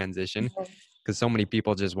then you transition, because so many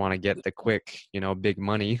people just want to get the quick, big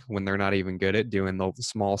money when they're not even good at doing the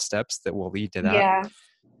small steps that will lead to that. Yeah.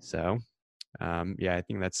 So, yeah, I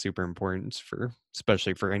think that's super important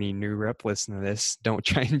especially for any new rep listening to this. Don't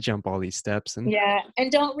try and jump all these steps. And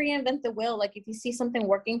And don't reinvent the wheel. Like if you see something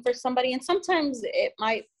working for somebody, and sometimes it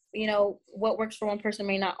might, what works for one person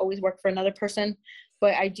may not always work for another person,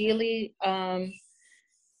 but ideally,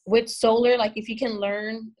 with solar, like if you can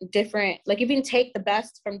learn different, like if you can take the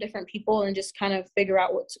best from different people and just kind of figure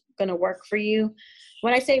out what's going to work for you.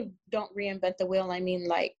 When I say don't reinvent the wheel, I mean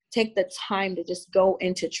like take the time to just go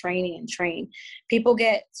into training and train. People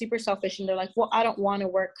get super selfish and they're like, well, I don't want to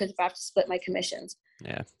work because I have to split my commissions.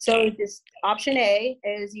 yeah. So just option A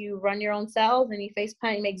is you run your own sales and you face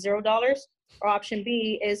plant, you make $0. Or option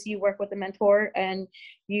B is you work with a mentor and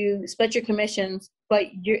you split your commissions, but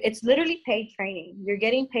it's literally paid training. You're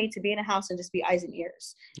getting paid to be in a house and just be eyes and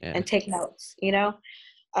ears and take notes,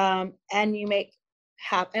 and you make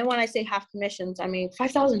half. And when I say half commissions, I mean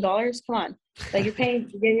 $5,000. Come on, like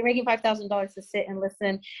you're making $5,000 to sit and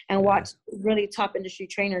listen and watch really top industry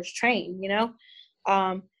trainers train,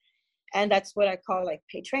 and that's what I call like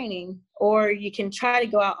paid training. Or you can try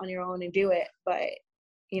to go out on your own and do it, but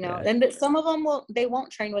and some of them they won't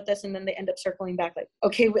train with us, and then they end up circling back like,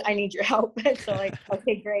 okay, I need your help. So like,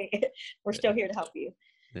 okay, great, we're still here to help you.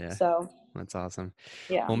 Yeah. So that's awesome.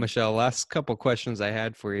 Yeah. Well, Michelle, last couple questions I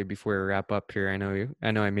had for you before we wrap up here. I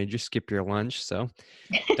know I made you skip your lunch, so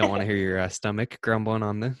don't want to hear your stomach grumbling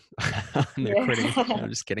on the recording. No, I'm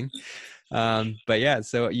just kidding. But yeah,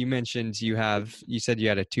 so you mentioned you said you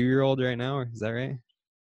had a 2-year-old right now, or is that right?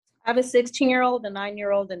 I have a 16-year-old, a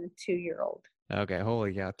 9-year-old, and a 2-year-old. Okay,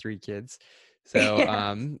 holy cow, 3 kids. So,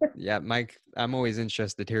 yeah, Mike, I'm always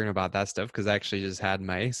interested hearing about that stuff because I actually just had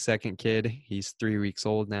my second kid. He's 3 weeks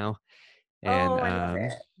old now. And, I love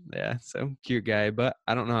it. yeah, so cute guy, but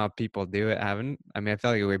I don't know how people do it. I mean, I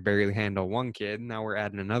feel like we barely handle one kid. Now we're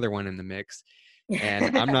adding another one in the mix.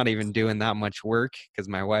 And I'm not even doing that much work because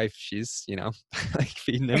my wife, she's, like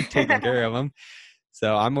feeding him, taking care of him.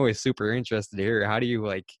 So I'm always super interested to hear, how do you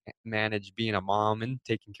like manage being a mom and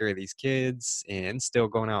taking care of these kids and still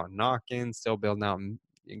going out and knocking, still building out and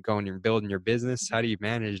going and building your business? How do you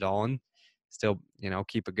manage it all and still,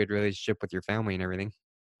 keep a good relationship with your family and everything?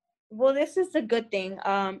 Well, this is the good thing.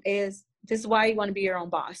 This is why you want to be your own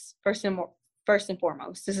boss first and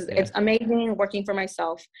foremost. It's amazing working for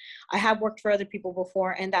myself. I have worked for other people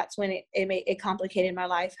before, and that's when it complicated my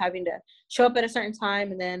life, having to show up at a certain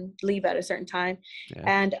time and then leave at a certain time.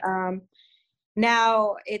 And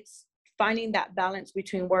now it's finding that balance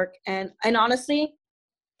between work and honestly,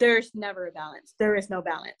 there's never a balance. There is no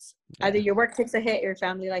balance. Either your work takes a hit or your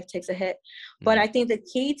family life takes a hit. But I think the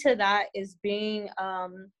key to that is being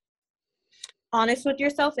honest with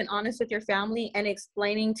yourself and honest with your family, and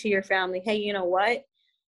explaining to your family, hey, you know what?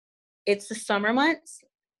 It's the summer months,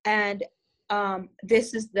 and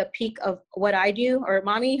this is the peak of what I do, or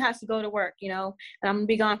mommy has to go to work, and I'm gonna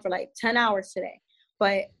be gone for like 10 hours today.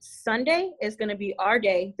 But Sunday is going to be our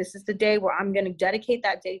day. This is the day where I'm going to dedicate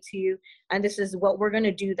that day to you. And this is what we're going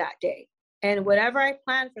to do that day. And whatever I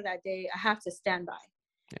plan for that day, I have to stand by.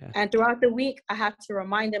 And throughout the week, I have to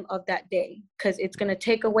remind them of that day, because it's going to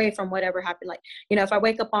take away from whatever happened. Like, if I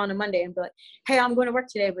wake up on a Monday and be like, hey, I'm going to work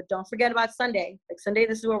today, but don't forget about Sunday. Like Sunday,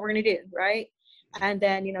 this is what we're going to do. Right. And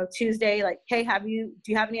then, Tuesday, like, hey, do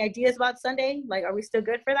you have any ideas about Sunday? Like, are we still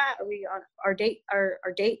good for that? Are we on our date? Our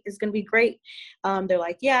date is going to be great. They're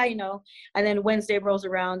like, yeah, and then Wednesday rolls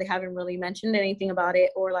around. They haven't really mentioned anything about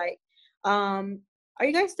it. Or like, are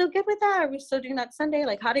you guys still good with that? Are we still doing that Sunday?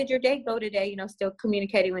 Like, how did your day go today? Still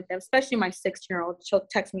communicating with them, especially my 16-year-old. She'll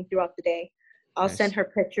text me throughout the day. I'll send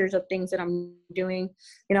her pictures of things that I'm doing.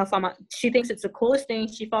 She thinks it's the coolest thing.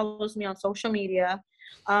 She follows me on social media.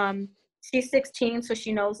 She's 16, so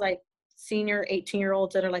she knows like senior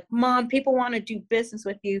 18-year-olds that are like, Mom, people want to do business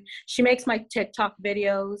with you. She makes my TikTok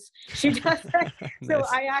videos. She does that. So Nice.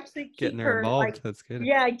 I actually Getting keep her her involved. like, That's good.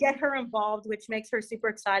 yeah, I get her involved, which makes her super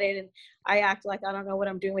excited. And I act like I don't know what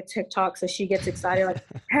I'm doing with TikTok. So she gets excited. Like,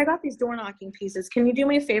 hey, I got these door knocking pieces. Can you do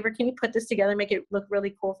me a favor? Can you put this together, make it look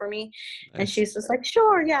really cool for me? Nice. And she's just like,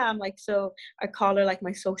 sure. Yeah. I'm like, so I call her like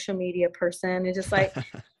my social media person. And just like,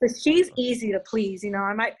 she's easy to please, you know,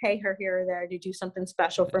 I might pay her here or there to do something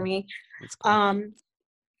special for me. That's cool.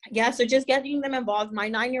 Yeah, so just getting them involved. My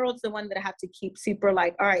 9-year-old's the one that I have to keep super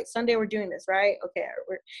like, all right, Sunday we're doing this, right? Okay,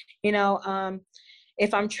 you know,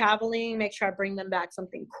 if I'm traveling, make sure I bring them back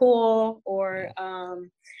something cool. Or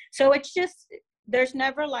so it's just, there's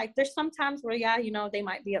never like, there's sometimes where, yeah, you know, they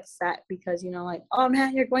might be upset because, you know, like, oh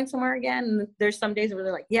man, you're going somewhere again. And there's some days where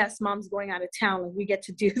they're like, yes, Mom's going out of town, like we get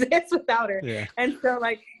to do this without her. Yeah. And so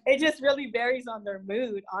like it just really varies on their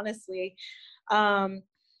mood, honestly.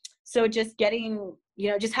 So just getting, you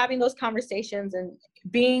know, just having those conversations and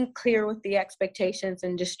being clear with the expectations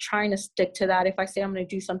and just trying to stick to that. If I say I'm going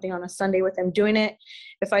to do something on a Sunday with them, doing it.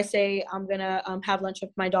 If I say I'm going to have lunch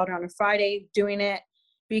with my daughter on a Friday, doing it.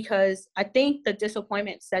 Because I think the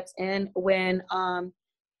disappointment sets in when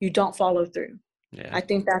you don't follow through. Yeah. I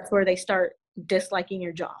think that's where they start disliking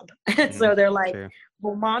your job. So they're like, true.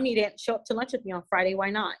 well, Mom, you didn't show up to lunch with me on Friday.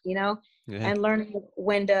 Why not? You know, and learning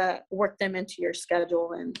when to work them into your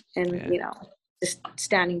schedule and you know, just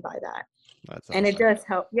standing by that. That's and awesome. It does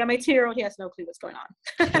help. Yeah, my 2-year-old, he has no clue what's going on.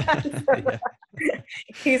 So,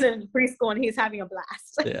 he's in preschool and he's having a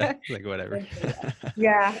blast. Yeah, like whatever.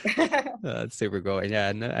 Yeah. That's super cool. Yeah,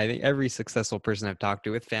 and I think every successful person I've talked to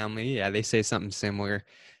with family, yeah, they say something similar.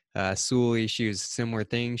 Sully, she was similar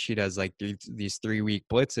thing. She does like these 3-week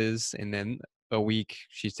blitzes, and then a week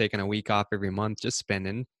she's taking a week off every month, just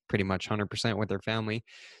spending pretty much 100% with her family.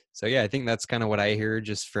 So yeah, I think that's kind of what I hear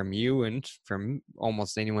just from you and from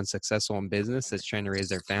almost anyone successful in business that's trying to raise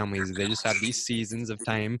their families. They just have these seasons of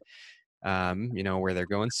time, you know, where they're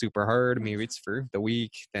going super hard. Maybe it's for the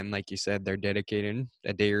week. Then, like you said, they're dedicating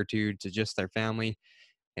a day or two to just their family.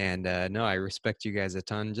 And no, I respect you guys a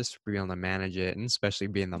ton just for being able to manage it, and especially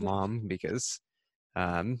being the mom, because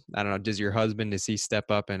I don't know, does your husband, does he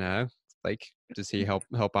step up and like, does he help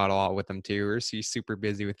out a lot with them too, or is he super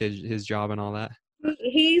busy with his job and all that?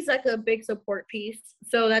 He's like a big support piece,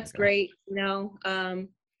 so that's great. You know,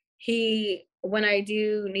 when I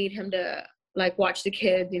do need him to like watch the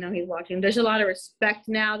kids, you know, he's watching. There's a lot of respect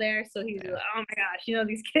now there, so he's like, oh my gosh, you know,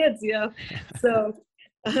 these kids, you know. So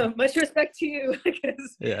much respect to you,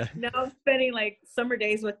 because now I'm spending like summer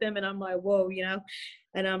days with them and I'm like, whoa, you know.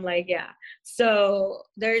 And I'm like, yeah. So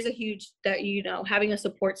there's a huge, that, you know, having a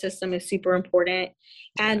support system is super important.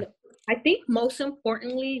 And I think most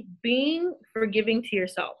importantly, being forgiving to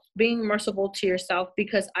yourself, being merciful to yourself,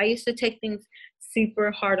 because I used to take things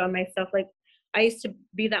super hard on myself. Like I used to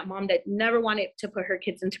be that mom that never wanted to put her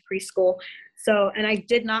kids into preschool. So, and I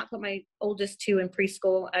did not put my oldest 2 in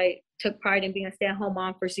preschool. I took pride in being a stay-at-home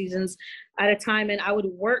mom for seasons at a time. And I would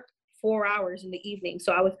work 4 hours in the evening.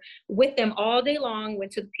 So I was with them all day long,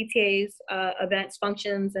 went to the PTA's events,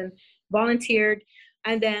 functions, and volunteered.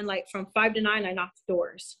 And then like from 5 to 9, I knocked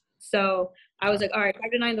doors. So I was like, all right,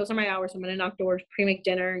 5 to 9, those are my hours. I'm going to knock doors, pre-make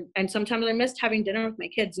dinner. And sometimes I missed having dinner with my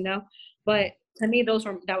kids, you know, but to me,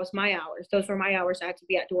 that was my hours. Those were my hours. I had to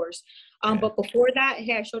be outdoors. But before that,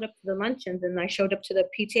 hey, I showed up to the luncheons and I showed up to the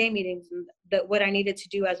PTA meetings and what I needed to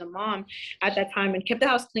do as a mom at that time, and kept the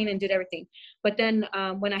house clean and did everything. But then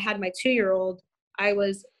when I had my 2-year-old, I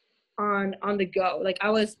was on the go. Like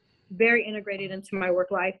I was very integrated into my work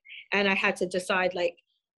life, and I had to decide, like,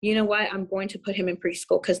 you know what, I'm going to put him in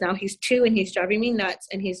preschool because now he's 2 and he's driving me nuts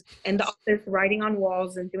and he's in the office writing on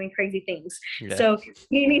walls and doing crazy things. So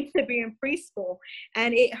he needs to be in preschool.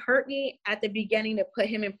 And it hurt me at the beginning to put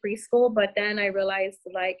him in preschool, but then I realized,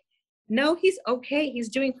 like, no, he's okay. He's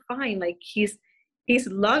doing fine. Like he's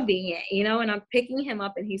loving it, you know, and I'm picking him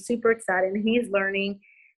up and he's super excited and he's learning.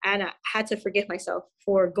 And I had to forgive myself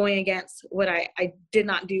for going against what I did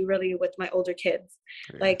not do really with my older kids.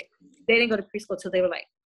 Like they didn't go to preschool till they were like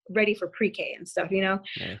ready for pre-K and stuff, you know.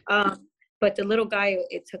 But the little guy,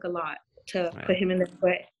 it took a lot to put him in there.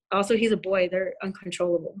 But also he's a boy, they're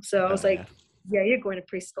uncontrollable. So I was like, yeah, you're going to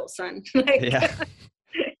preschool, son. Like,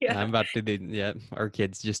 I'm about to do, our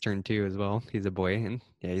kids just turned 2 as well. He's a boy, and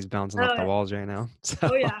he's bouncing off the walls right now.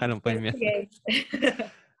 So I don't blame you.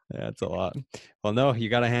 Yeah, it's a lot. Well, no, you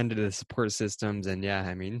got to hand it to the support systems. And yeah,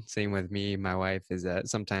 I mean, same with me. My wife is that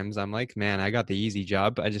sometimes I'm like, man, I got the easy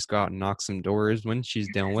job. I just go out and knock some doors when she's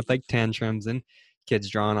dealing with like tantrums and kids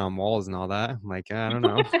drawing on walls and all that. I'm like, I don't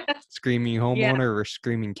know, screaming homeowner or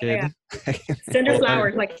screaming kid. Yeah. Send her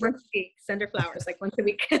flowers like once a week. Send her flowers like once a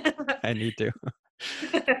week. I need to.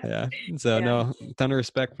 Yeah. So no, ton of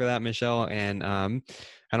respect for that, Michelle. And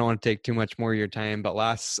I don't want to take too much more of your time, but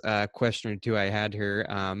last question or two I had here.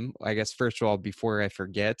 I guess first of all, before I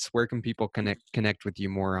forget, where can people connect with you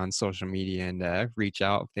more on social media and reach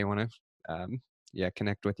out if they want to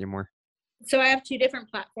connect with you more? So I have two different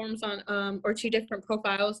platforms on or two different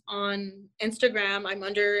profiles on Instagram. I'm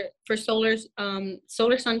under for Solar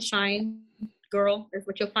Sunshine Girl is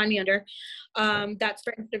what you'll find me under. That's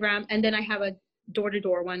for Instagram. And then I have a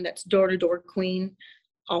door-to-door one that's door-to-door queen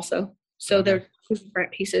also. So they're two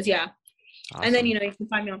different pieces. Yeah. Awesome. And then, you can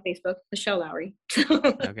find me on Facebook, Michelle Lowry.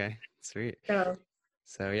 Okay, sweet.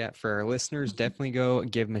 So yeah, for our listeners, definitely go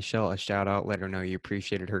give Michelle a shout out. Let her know you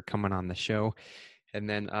appreciated her coming on the show. And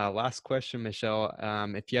then last question, Michelle,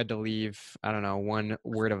 if you had to leave, I don't know, one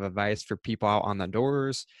word of advice for people out on the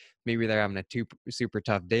doors, maybe they're having a super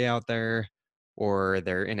tough day out there or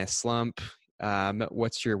they're in a slump.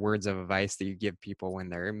 What's your words of advice that you give people when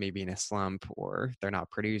they're maybe in a slump or they're not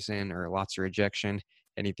producing or lots of rejection?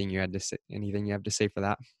 Anything you have to say for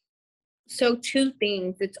that? So two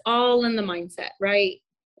things. It's all in the mindset, right?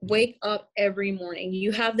 Wake up every morning.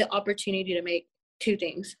 You have the opportunity to make two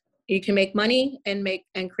things. You can make money and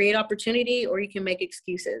create opportunity, or you can make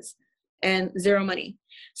excuses and zero money.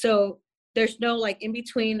 So there's no like in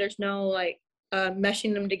between. There's no like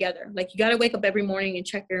meshing them together. Like you got to wake up every morning and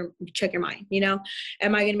check your mind.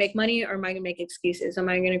 Am I going to make money or am I going to make excuses? Am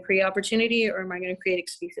I going to create opportunity or am I going to create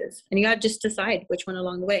excuses? And you got to just decide which one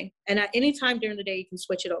along the way. And at any time during the day, you can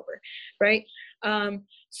switch it over, right?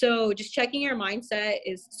 So just checking your mindset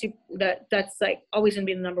that's like always gonna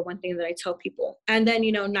be the number one thing that I tell people. And then,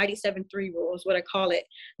 97-3 rule is what I call it.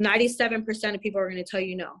 97% of people are going to tell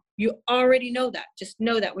you no. You already know that. Just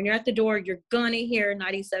know that when you're at the door, you're going to hear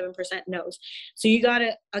 97% no's. So you got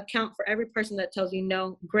to account for every person that tells you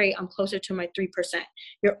no. Great. I'm closer to my 3%.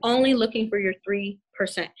 You're only looking for your 3%.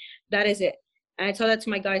 That is it. And I tell that to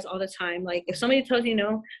my guys all the time. Like if somebody tells you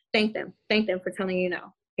no, thank them for telling you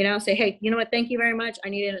no. Say, hey, you know what? Thank you very much. I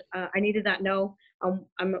needed that no.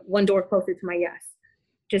 I'm one door closer to my yes.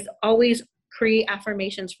 Just always create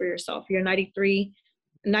affirmations for yourself. You're 97-3,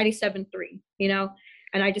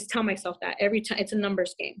 and I just tell myself that every time. It's a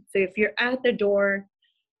numbers game. So if you're at the door,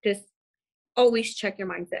 just always check your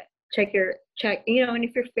mindset. Check, and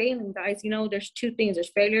if you're failing, guys, there's two things. There's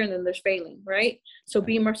failure and then there's failing, right? So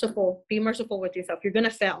be merciful with yourself. You're going to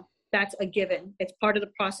fail. That's a given. It's part of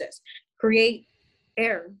the process. Create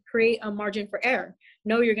a margin for error.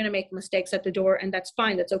 Know you're going to make mistakes at the door, and that's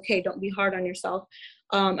fine. That's okay. Don't be hard on yourself.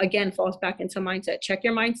 Again, falls back into mindset. Check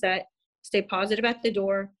your mindset. Stay positive at the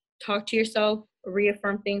door. Talk to yourself.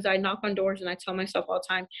 Reaffirm things. I knock on doors and I tell myself all the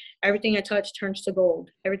time, everything I touch turns to gold.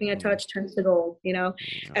 Everything I touch turns to gold.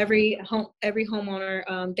 Every homeowner,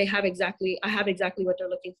 I have exactly what they're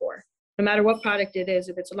looking for. No matter what product it is,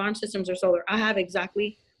 if it's alarm systems or solar, I have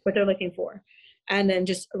exactly what they're looking for. And then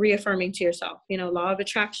just reaffirming to yourself, law of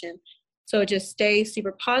attraction. So just stay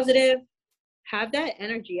super positive, have that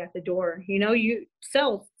energy at the door. You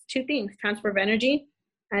sell two things, transfer of energy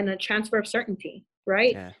and a transfer of certainty,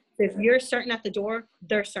 right? Yeah. If you're certain at the door,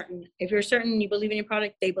 they're certain. If you're certain you believe in your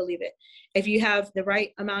product, they believe it. If you have the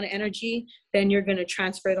right amount of energy, then you're going to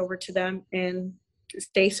transfer it over to them and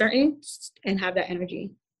stay certain and have that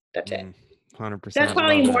energy. That's it. 100%. That's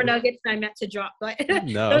probably more nuggets than I meant to drop, but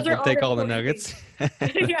no, those are we'll take all the nuggets.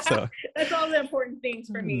 Yeah, so, that's all the important things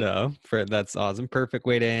for me. No, that's awesome. Perfect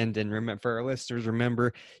way to end. And remember, for our listeners,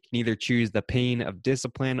 remember, you can either choose the pain of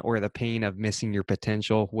discipline or the pain of missing your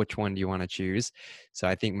potential. Which one do you want to choose? So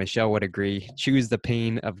I think Michelle would agree. Choose the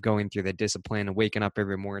pain of going through the discipline and waking up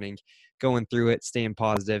every morning, going through it, staying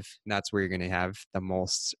positive. And that's where you're going to have the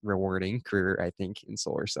most rewarding career, I think, in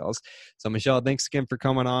solar cells. So Michelle, thanks again for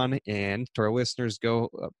coming on. And to our listeners, go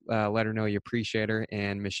let her know you appreciate her.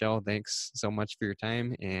 And Michelle, thanks so much for your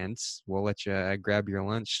time. And we'll let you grab your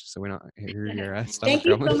lunch so we don't hear your stomach grumbling. Thank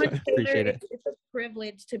you so much, Taylor. Appreciate it. It's a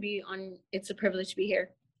privilege to be on. It's a privilege to be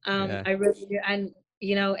here. I really do. And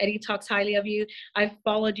Eddie talks highly of you. I've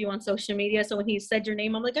followed you on social media. So when he said your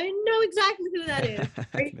name, I'm like, I know exactly who that is.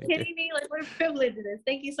 Are you kidding me? Like, what a privilege it is.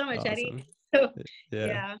 Thank you so much, awesome. Eddie. So,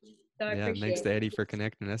 yeah. So I appreciate thanks to Eddie for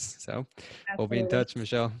connecting us. So we'll be in touch,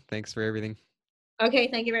 Michelle. Thanks for everything. Okay.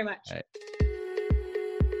 Thank you very much.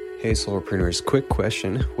 Hey Solarpreneurs, quick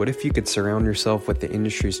question. What if you could surround yourself with the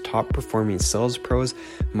industry's top performing sales pros,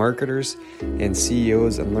 marketers, and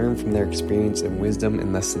CEOs and learn from their experience and wisdom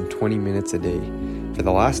in less than 20 minutes a day? For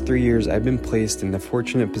the last 3 years, I've been placed in the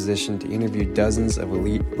fortunate position to interview dozens of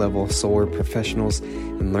elite level solar professionals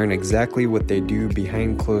and learn exactly what they do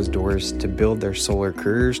behind closed doors to build their solar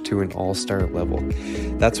careers to an all-star level.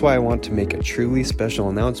 That's why I want to make a truly special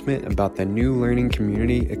announcement about the new learning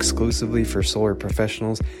community exclusively for solar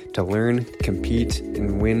professionals to learn, compete,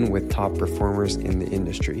 and win with top performers in the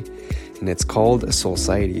industry. And it's called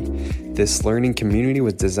Soulciety. This learning community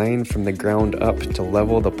was designed from the ground up to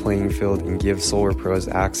level the playing field and give solar pros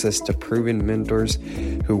access to proven mentors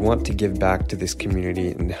who want to give back to this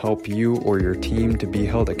community and help you or your team to be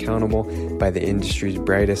held accountable by the industry's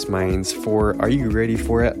brightest minds for, are you ready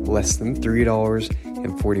for it, less than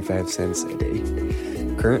 $3.45 a day.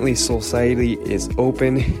 Currently, Soulciety is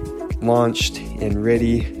open, launched, and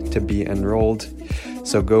ready to be enrolled.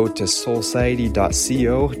 So go to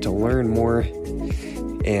soulciety.co to learn more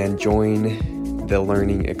and join the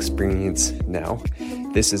learning experience now.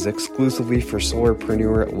 This is exclusively for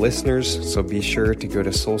Solarpreneur listeners, so be sure to go to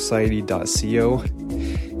soulciety.co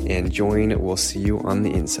and join. We'll see you on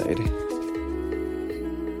the inside.